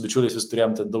 Čia su bičiuliais vis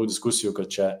turėjom daug diskusijų, kad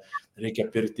čia reikia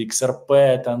pirkti XRP,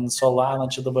 ten Solana,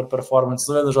 čia dabar performance.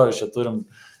 Nu, vienu žodžiu, čia turim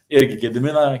irgi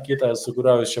Gediminą, kitą, su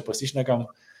kuriuo čia pasišnekam.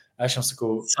 Aš jam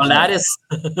sakau... Solaris.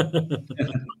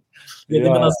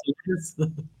 Gediminas Solaris.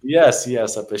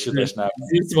 Yes, apie šitą šnekam.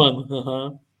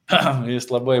 Jis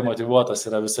labai motyvuotas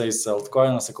yra visais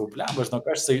altcoin'as, sakau, blemba,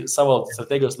 žinok, aš savo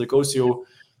strategijos laikausi jau...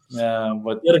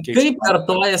 Ir kaip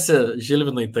kartojasi,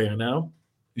 Žilvinai, tai, ne?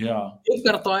 Ja. Kaip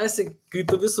kartojasi, kai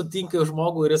tu vis sutinkai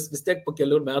žmogų ir jis vis tiek po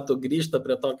kelių metų grįžta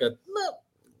prie to, kad,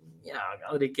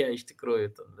 gal reikėjo iš tikrųjų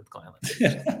Bitcoiną.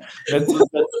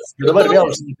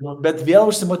 bet vėl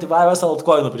užsimotyvavęs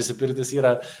altcoinų prisipirtis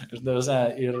yra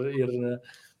ir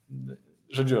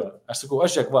žodžiu, aš sakau,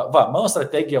 mano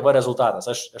strategija rezultatas.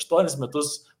 Aš 8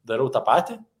 metus darau tą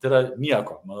patį, tai yra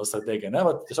nieko, mano strategija, ne,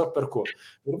 tiesiog perku.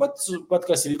 Ir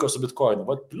kas įvyko su Bitcoinu,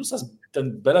 pliusas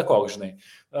ten belekoks, žinai.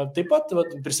 Taip pat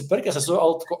prisipirkęs esu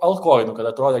altcoinų, kad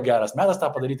atrodė geras metas tą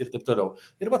padaryti ir taip toliau.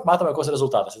 Ir matome, koks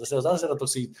rezultatas. Tas rezultatas yra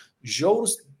toksai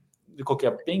žiaurus,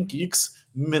 kokie 5x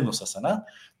minusas, ne?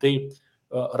 Tai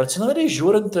racionaliai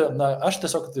žiūrint, aš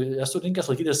tiesiog esu linkęs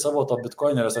laikyti savo to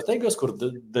bitcoinerio strategijos, kur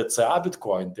DCA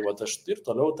bitcoin, tai aš ir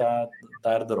toliau tą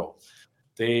ir darau.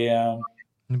 Tai...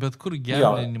 Bet kur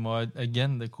gamblinimo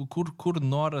agenda, kur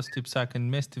noras, taip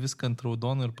sakant, mesti viską ant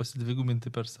raudono ir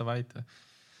pasidviguminti per savaitę?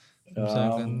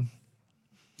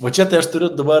 Čia tai aš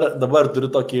turiu dabar turiu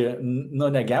tokį,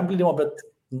 ne gamblinimo, bet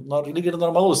lyg ir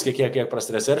normalus, kiek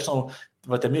prastresiršinau,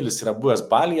 Emilis yra buvęs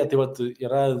Balyje, tai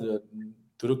yra...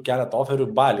 Turiu keletą oferių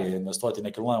Balyje investuoti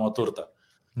nekilnojamą turtą.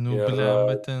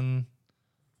 Bet ten,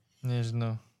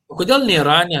 nežinau. O kodėl ne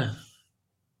Irane?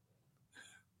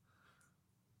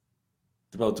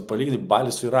 Tu palygdai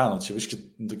Balį su Iranu, čia viški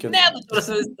tokie... Ne,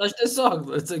 aš tiesiog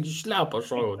šlepą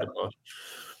šovau.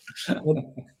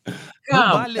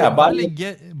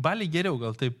 Balį geriau,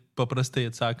 gal taip paprastai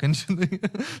atsakant, žinai.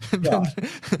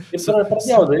 Ir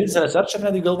pradėjau daryti researchą,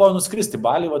 netgi galvoju nuskristi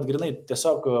Balį, grinai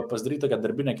tiesiog pasidaryti tokią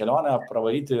darbinę kelionę,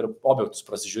 pravaryti ir objektus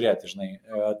prasižiūrėti, žinai.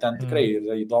 Ten tikrai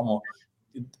yra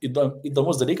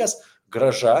įdomus dalykas,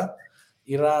 grąža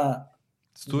yra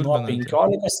nuo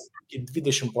 15 iki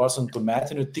 20%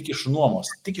 metinių tik iš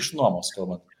nuomos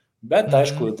kalbant. Bet,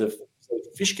 aišku,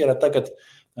 fiškė yra ta, kad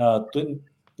tu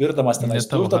pirdamas tenais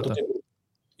turtą,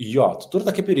 tu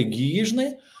turtą kaip ir įgyji, žinai,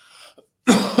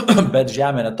 bet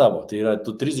žemė ne tavo. Tai yra,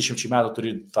 tu 30 metų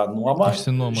turi tą nuomą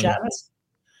žemės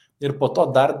ir po to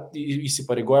dar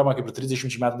įsipareigojama kaip ir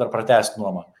 30 metų dar pratęsti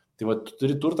nuomą. Tai tu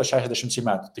turi turtą 60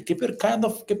 metų. Tai kaip ir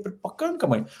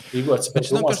pakankamai, jeigu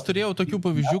atsiperkumas... Aš turėjau tokių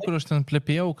pavyzdžių, kur aš ten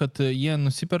plepėjau, kad jie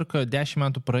nusiperka, 10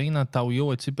 metų praeina, tau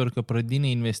jau atsiperka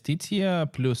pradinė investicija,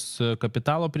 plus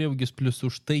kapitalo prieaugis, plus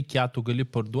už tai, ką tu gali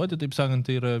parduoti, taip sakant,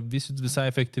 tai yra visai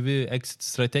efektyvi exit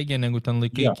strategija, negu ten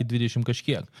laikai iki 20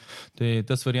 kažkiek. Tai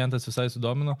tas variantas visai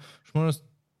sudomino. Žmonės,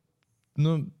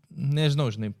 nežinau,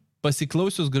 žinai,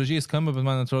 pasiklausius gražiai skamba, bet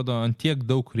man atrodo ant tiek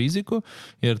daug rizikų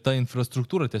ir ta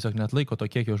infrastruktūra tiesiog net laiko to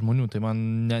kiekio žmonių, tai man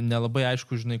nelabai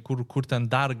aišku, žinai, kur ten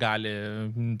dar gali,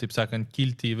 taip sakant,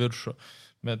 kilti į viršų.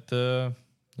 Bet,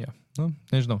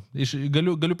 nežinau,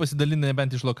 galiu pasidalinti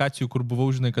nebent iš lokacijų, kur buvau,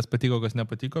 žinai, kas patiko, kas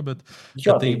nepatiko, bet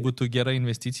kad tai būtų gera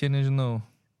investicija, nežinau.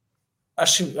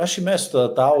 Aš įmesiu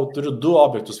tau, turiu 2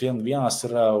 objektus, vienas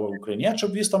yra ukrainiečių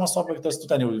vystomas objektas,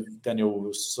 ten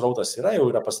jau srautas yra, jau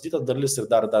yra pastatyta dalis ir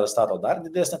dar stato dar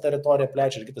didesnę teritoriją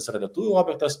plečia, ir kitas yra lietuvių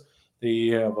objektas, tai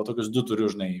tokius 2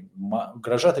 turiu, žinai,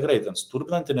 grąža tikrai ten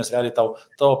sturbinanti, nes realiai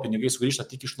tavo pinigai sugrįžta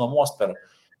tik iš nuomos per,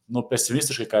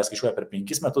 pesimistiškai, ką skaičiuoja per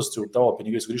 5 metus, jau tavo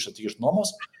pinigai sugrįžta tik iš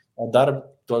nuomos, o dar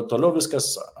toliau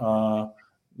viskas,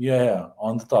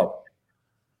 on the top.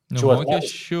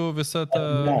 Mokesčių visas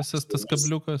tas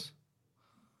kabliukas.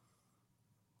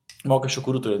 Mokesčių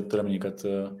kurių turime, kad...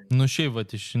 Šiaip,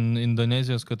 iš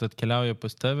Indonezijos, kad atkeliauja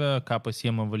pas tave, ką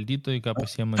pasiema valdytojai, ką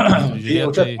pasiema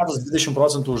žiūrėtojai. Čia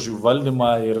 20% už jų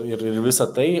valdymą ir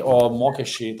visą tai, o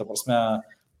mokesčiai, ta prasme,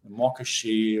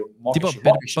 mokesčiai.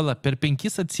 Per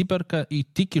 5 atsiperka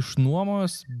tik iš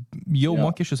nuomos jau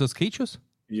mokesčius atskaičius?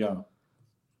 Jo.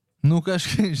 Nu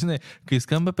kažkaip, žinai, kai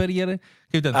skamba per gerai,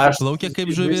 kaip ten, plaukia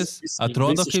kaip žuvis,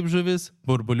 atrodo kaip žuvis,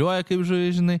 burbuliuoja kaip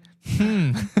žuvis, žinai.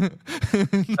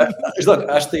 Žinok,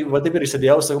 aš tai va taip ir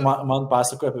išsėdėjau, man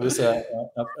pasakoja apie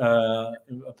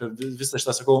visą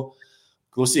šitą, sakau,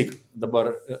 klausyk dabar,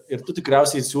 ir tu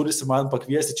tikriausiai siūlysi man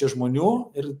pakviesti čia žmonių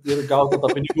ir gauti tą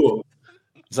pinigų.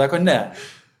 Sako, ne,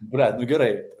 bret, nu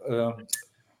gerai.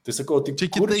 Tai sakau, tai čia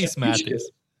kitais metais.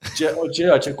 Čia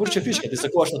kur čia fiškė? Tai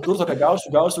sakau, aš turto, ką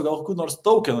gausiu gal kokių nors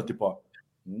tokenų, tipo.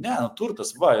 Ne,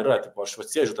 turtas, yra, tipo, aš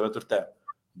atsėžiu tave turte.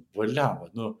 Valiava,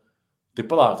 tai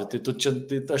palauk, tai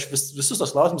aš visus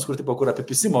tos klausimus, kur apie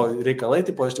pisimo reikalai,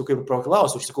 tipo, aš jau kaip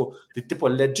praklausiu, aš sakau, tai tipo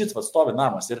legit, stovi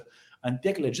namas. Ir ant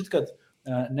tiek legit, kad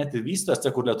net ir vystytojas,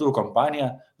 kur lietuvių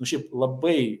kompanija, šiaip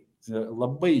labai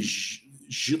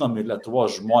žinomi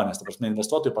Lietuvos žmonės, ta prasme,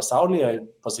 investuotojų pasaulyje,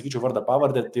 pasakyčiau vardą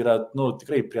pavardę, tai yra,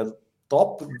 tikrai prie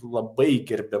top labai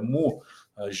gerbiamų,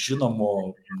 žinomų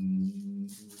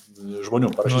žmonių.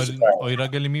 O yra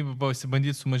galimybė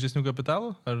pasibandyti su mažesniu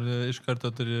kapitalu? Ar iš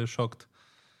karto turi šokti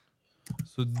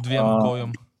su 2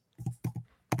 kojom?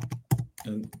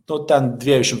 Ten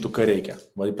 200 ką reikia.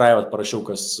 Va, į private parašiau,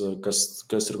 kas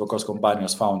ir kokios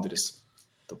kompanijos founderis.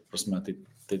 Ta prasme,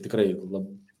 tai tikrai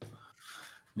labai...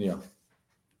 Jo.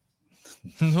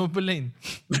 Blin.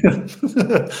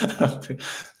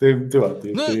 Tai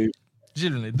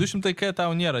Žilvinai, 200K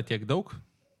tau nėra tiek daug.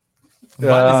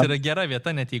 Valis yra gera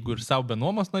vieta, net jeigu ir savo be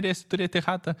nuomos norėsi turėti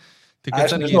chatą. Tik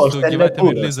aš nežinau, aš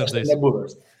ten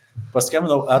nebuvęs.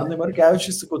 Paskambinau Arnui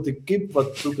Markevičiui, sakau, tai kaip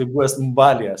tu, kaip buvęs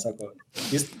Mbalyje, sako.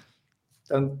 Jis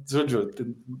ten, žodžiu.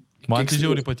 Man tai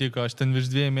žiauriai patiko, aš ten virš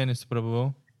 2 mėnesių prabuvau.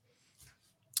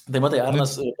 Tai matai,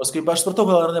 Arnas, paskui aš supratau,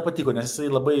 gal ar nepatiko, nes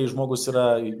jisai labai žmogus yra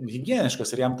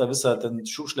higieniškas ir jam ta visa ten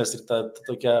šiukšlės ir ta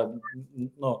tokia,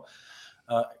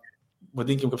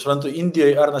 vadinkim, kaip suprantu,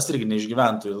 Indijoje Arnas irgi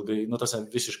neišgyventų ilgai, tas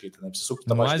visiškai ten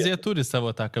apsisuktų. Azija turi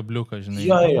savo tą kabliuką, žinai.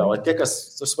 Jo, tie, kas,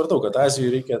 aš supratau, kad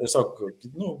Azijoje reikia tiesiog,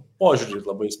 požiūrį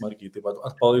labai smarkiai, taip pat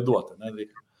atpalaiduoti, ne?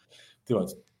 Tai va,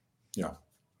 jo.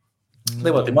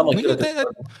 Tai mano...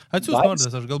 Atsiūs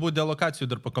nuorodas, aš galbūt dėl lokacijų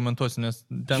dar pakomentuosiu, nes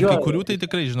ten kai kurių tai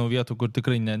tikrai žinau vietų, kur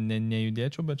tikrai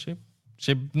nejudėčiau, bet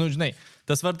šiaip, žinai,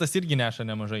 tas vartas irgi neša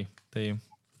nemažai. Tai...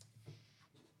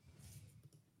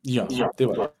 Jo, tai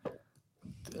va.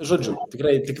 Žodžiu,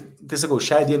 tikrai, tai sakau,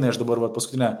 šią dieną aš dabar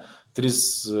paskutinę 3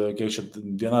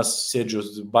 dienas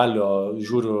sėdžiu balio,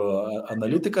 žiūriu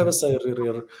analitiką visą ir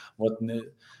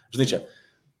žinai čia,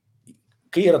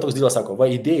 kai yra toks dylas, sako,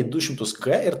 įdėjai 200K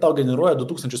ir tau generuoja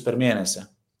 2000 per mėnesį.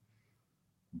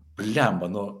 Blemba,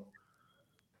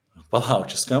 palauk,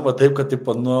 čia skamba taip, kad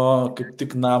kaip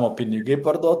tik namo pinigai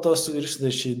parduotos ir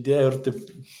šį idėją ir taip...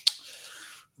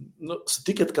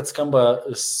 sutikit, kad skamba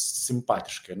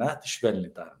simpatiškai, ne? Tai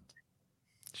švelniai tariant.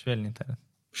 Švelniai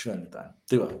tariant.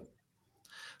 Tai va.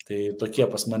 Tai tokie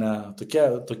pas mane,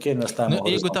 tokie investavimo.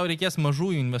 Jeigu tau reikės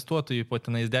mažųjų investuotojų po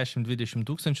tenais 10-20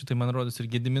 tūkstančių, tai man rodos ir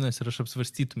Gediminas ir aš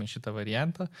apsvarstytume šitą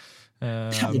variantą.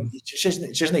 Čia,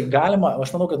 žinai, galima, aš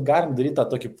manau, kad galim daryti tą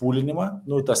tokį pūlinimą,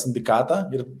 tą sindikatą,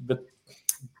 bet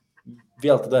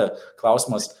vėl tada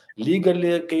klausimas,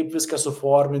 lygali, kaip viską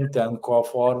suforminti, ant ko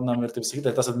forminam ir taip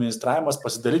sakyti, tas administravimas,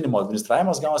 pasidalinimo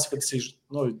administravimas gaunasi, kad jis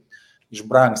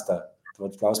išbrangsta. Tai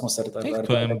klausimas, ar...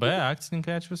 Tu MB,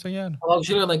 akcininkai, ačiū viso gero. Palauk,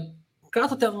 Žilvinai, ką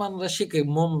tu ten man rašy, kai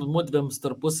mudvėms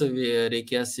tarpusavį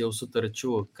reikės jau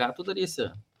sutarčių, ką tu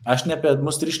darysi? Aš ne apie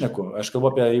mus trišneku, aš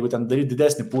kalbu apie, jeigu ten daryti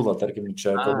didesnį pūlą, tarkim,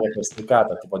 čia kalbu apie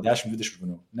sindikatą, tipo 10-20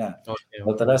 žmonių. Ne,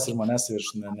 dėl tavęs ir manęs ir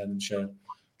čia...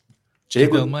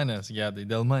 Dėl manęs, Gedai,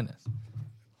 dėl manęs.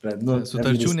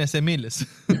 Sutarčių nesemilis.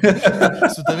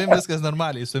 Su tavim viskas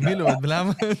normaliai. Su Emiliu,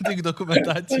 atbliam, tik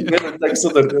dokumentacija. Tik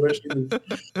sutartį rašyti.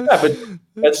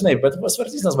 Bet žinai, bet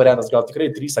pasvartysnas variantas, gal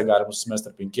tikrai 3 galima susimesti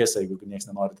ar 5, jeigu niekas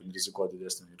nenori tai rizikuoti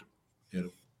didesnį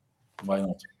ir why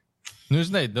not.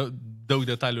 Žinai, daug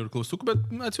detalių ir klausukų,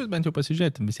 bet atsiūs bent jau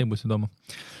pasižiūrėti, visiems bus įdomu.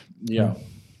 Jo.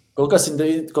 Kol kas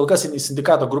į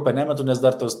sindikato grupę nemetu, nes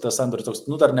dar tas sandoris toks,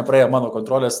 dar nepraėjo mano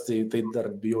kontrolės, tai dar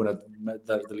bijau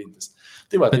dar dalintis.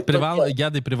 Tai va, bet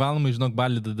Gedai privalomai, žinok,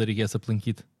 Balidą dar reikės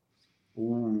aplankyti.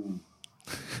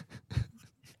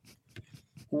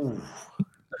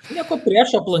 Nieko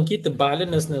prieš aplankyti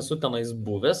Balį, nes nesu tenais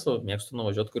buvęs, o mėgstu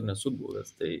nuvažiuoti, kur nesu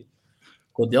buvęs. Tai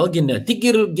kodėlgi ne? Tik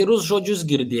gerus žodžius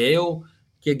girdėjau,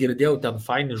 kiek girdėjau ten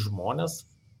faini žmonės,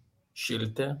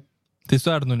 šilti. Tai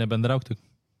su Arnu nebendrauk tik.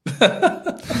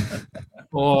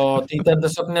 O tai ten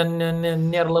tiesiog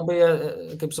nėra labai,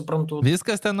 kaip suprantu.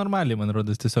 Viskas ten normaliai, man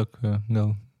rodos, tiesiog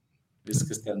gal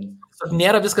Viskas ten.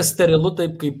 Nėra viskas sterilu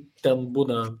taip, kaip ten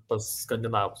būna pas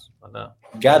skandinavus.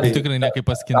 Gerai. Tikrai ne kaip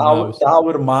pas skandinavus. Tau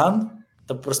ir man,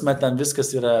 ta prasme, ten viskas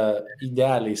yra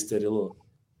idealiai sterilu.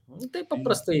 Taip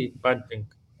paprastai, pantink,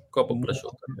 ko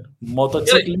paprašiau.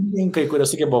 Motociklininkai, kurie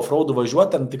sugeba off-roadų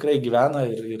važiuoti, ten tikrai gyvena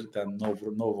ir ten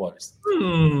no worries.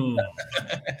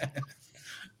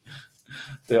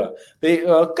 Tai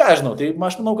ką žinau, tai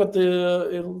aš manau, kad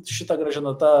ir šitą gražią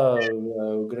natą,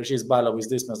 gražiais balio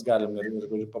vaizdais mes galim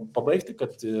ir pabaigti,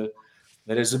 kad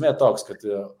rezumė toks, kad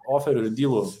oferių ir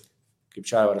dylų, kaip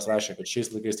čia Aivaras rašė, kad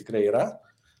šiais laikais tikrai yra.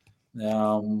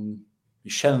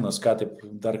 Iš šiandienos, ką taip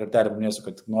dar kartelį minėsiu,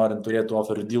 kad norint turėti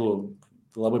oferių dylų,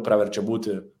 labai praverčia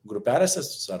būti grupelėse,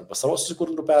 arba savo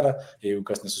susikūrti grupelę, jeigu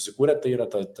kas nesusikūrė, tai yra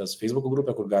tas Facebook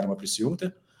grupė, kur galima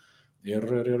prisijungti. Ir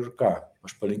ką,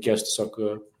 aš palinkėsiu tiesiog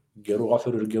gerų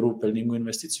oferių ir gerų pelningų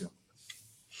investicijų.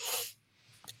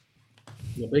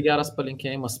 Labai geras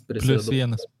palinkėjimas.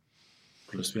 +1.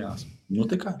 Nu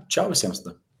tai ką, čiau visiems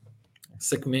tada.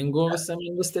 Sėkmingų visiems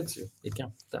investicijų. Iki.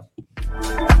 Ta.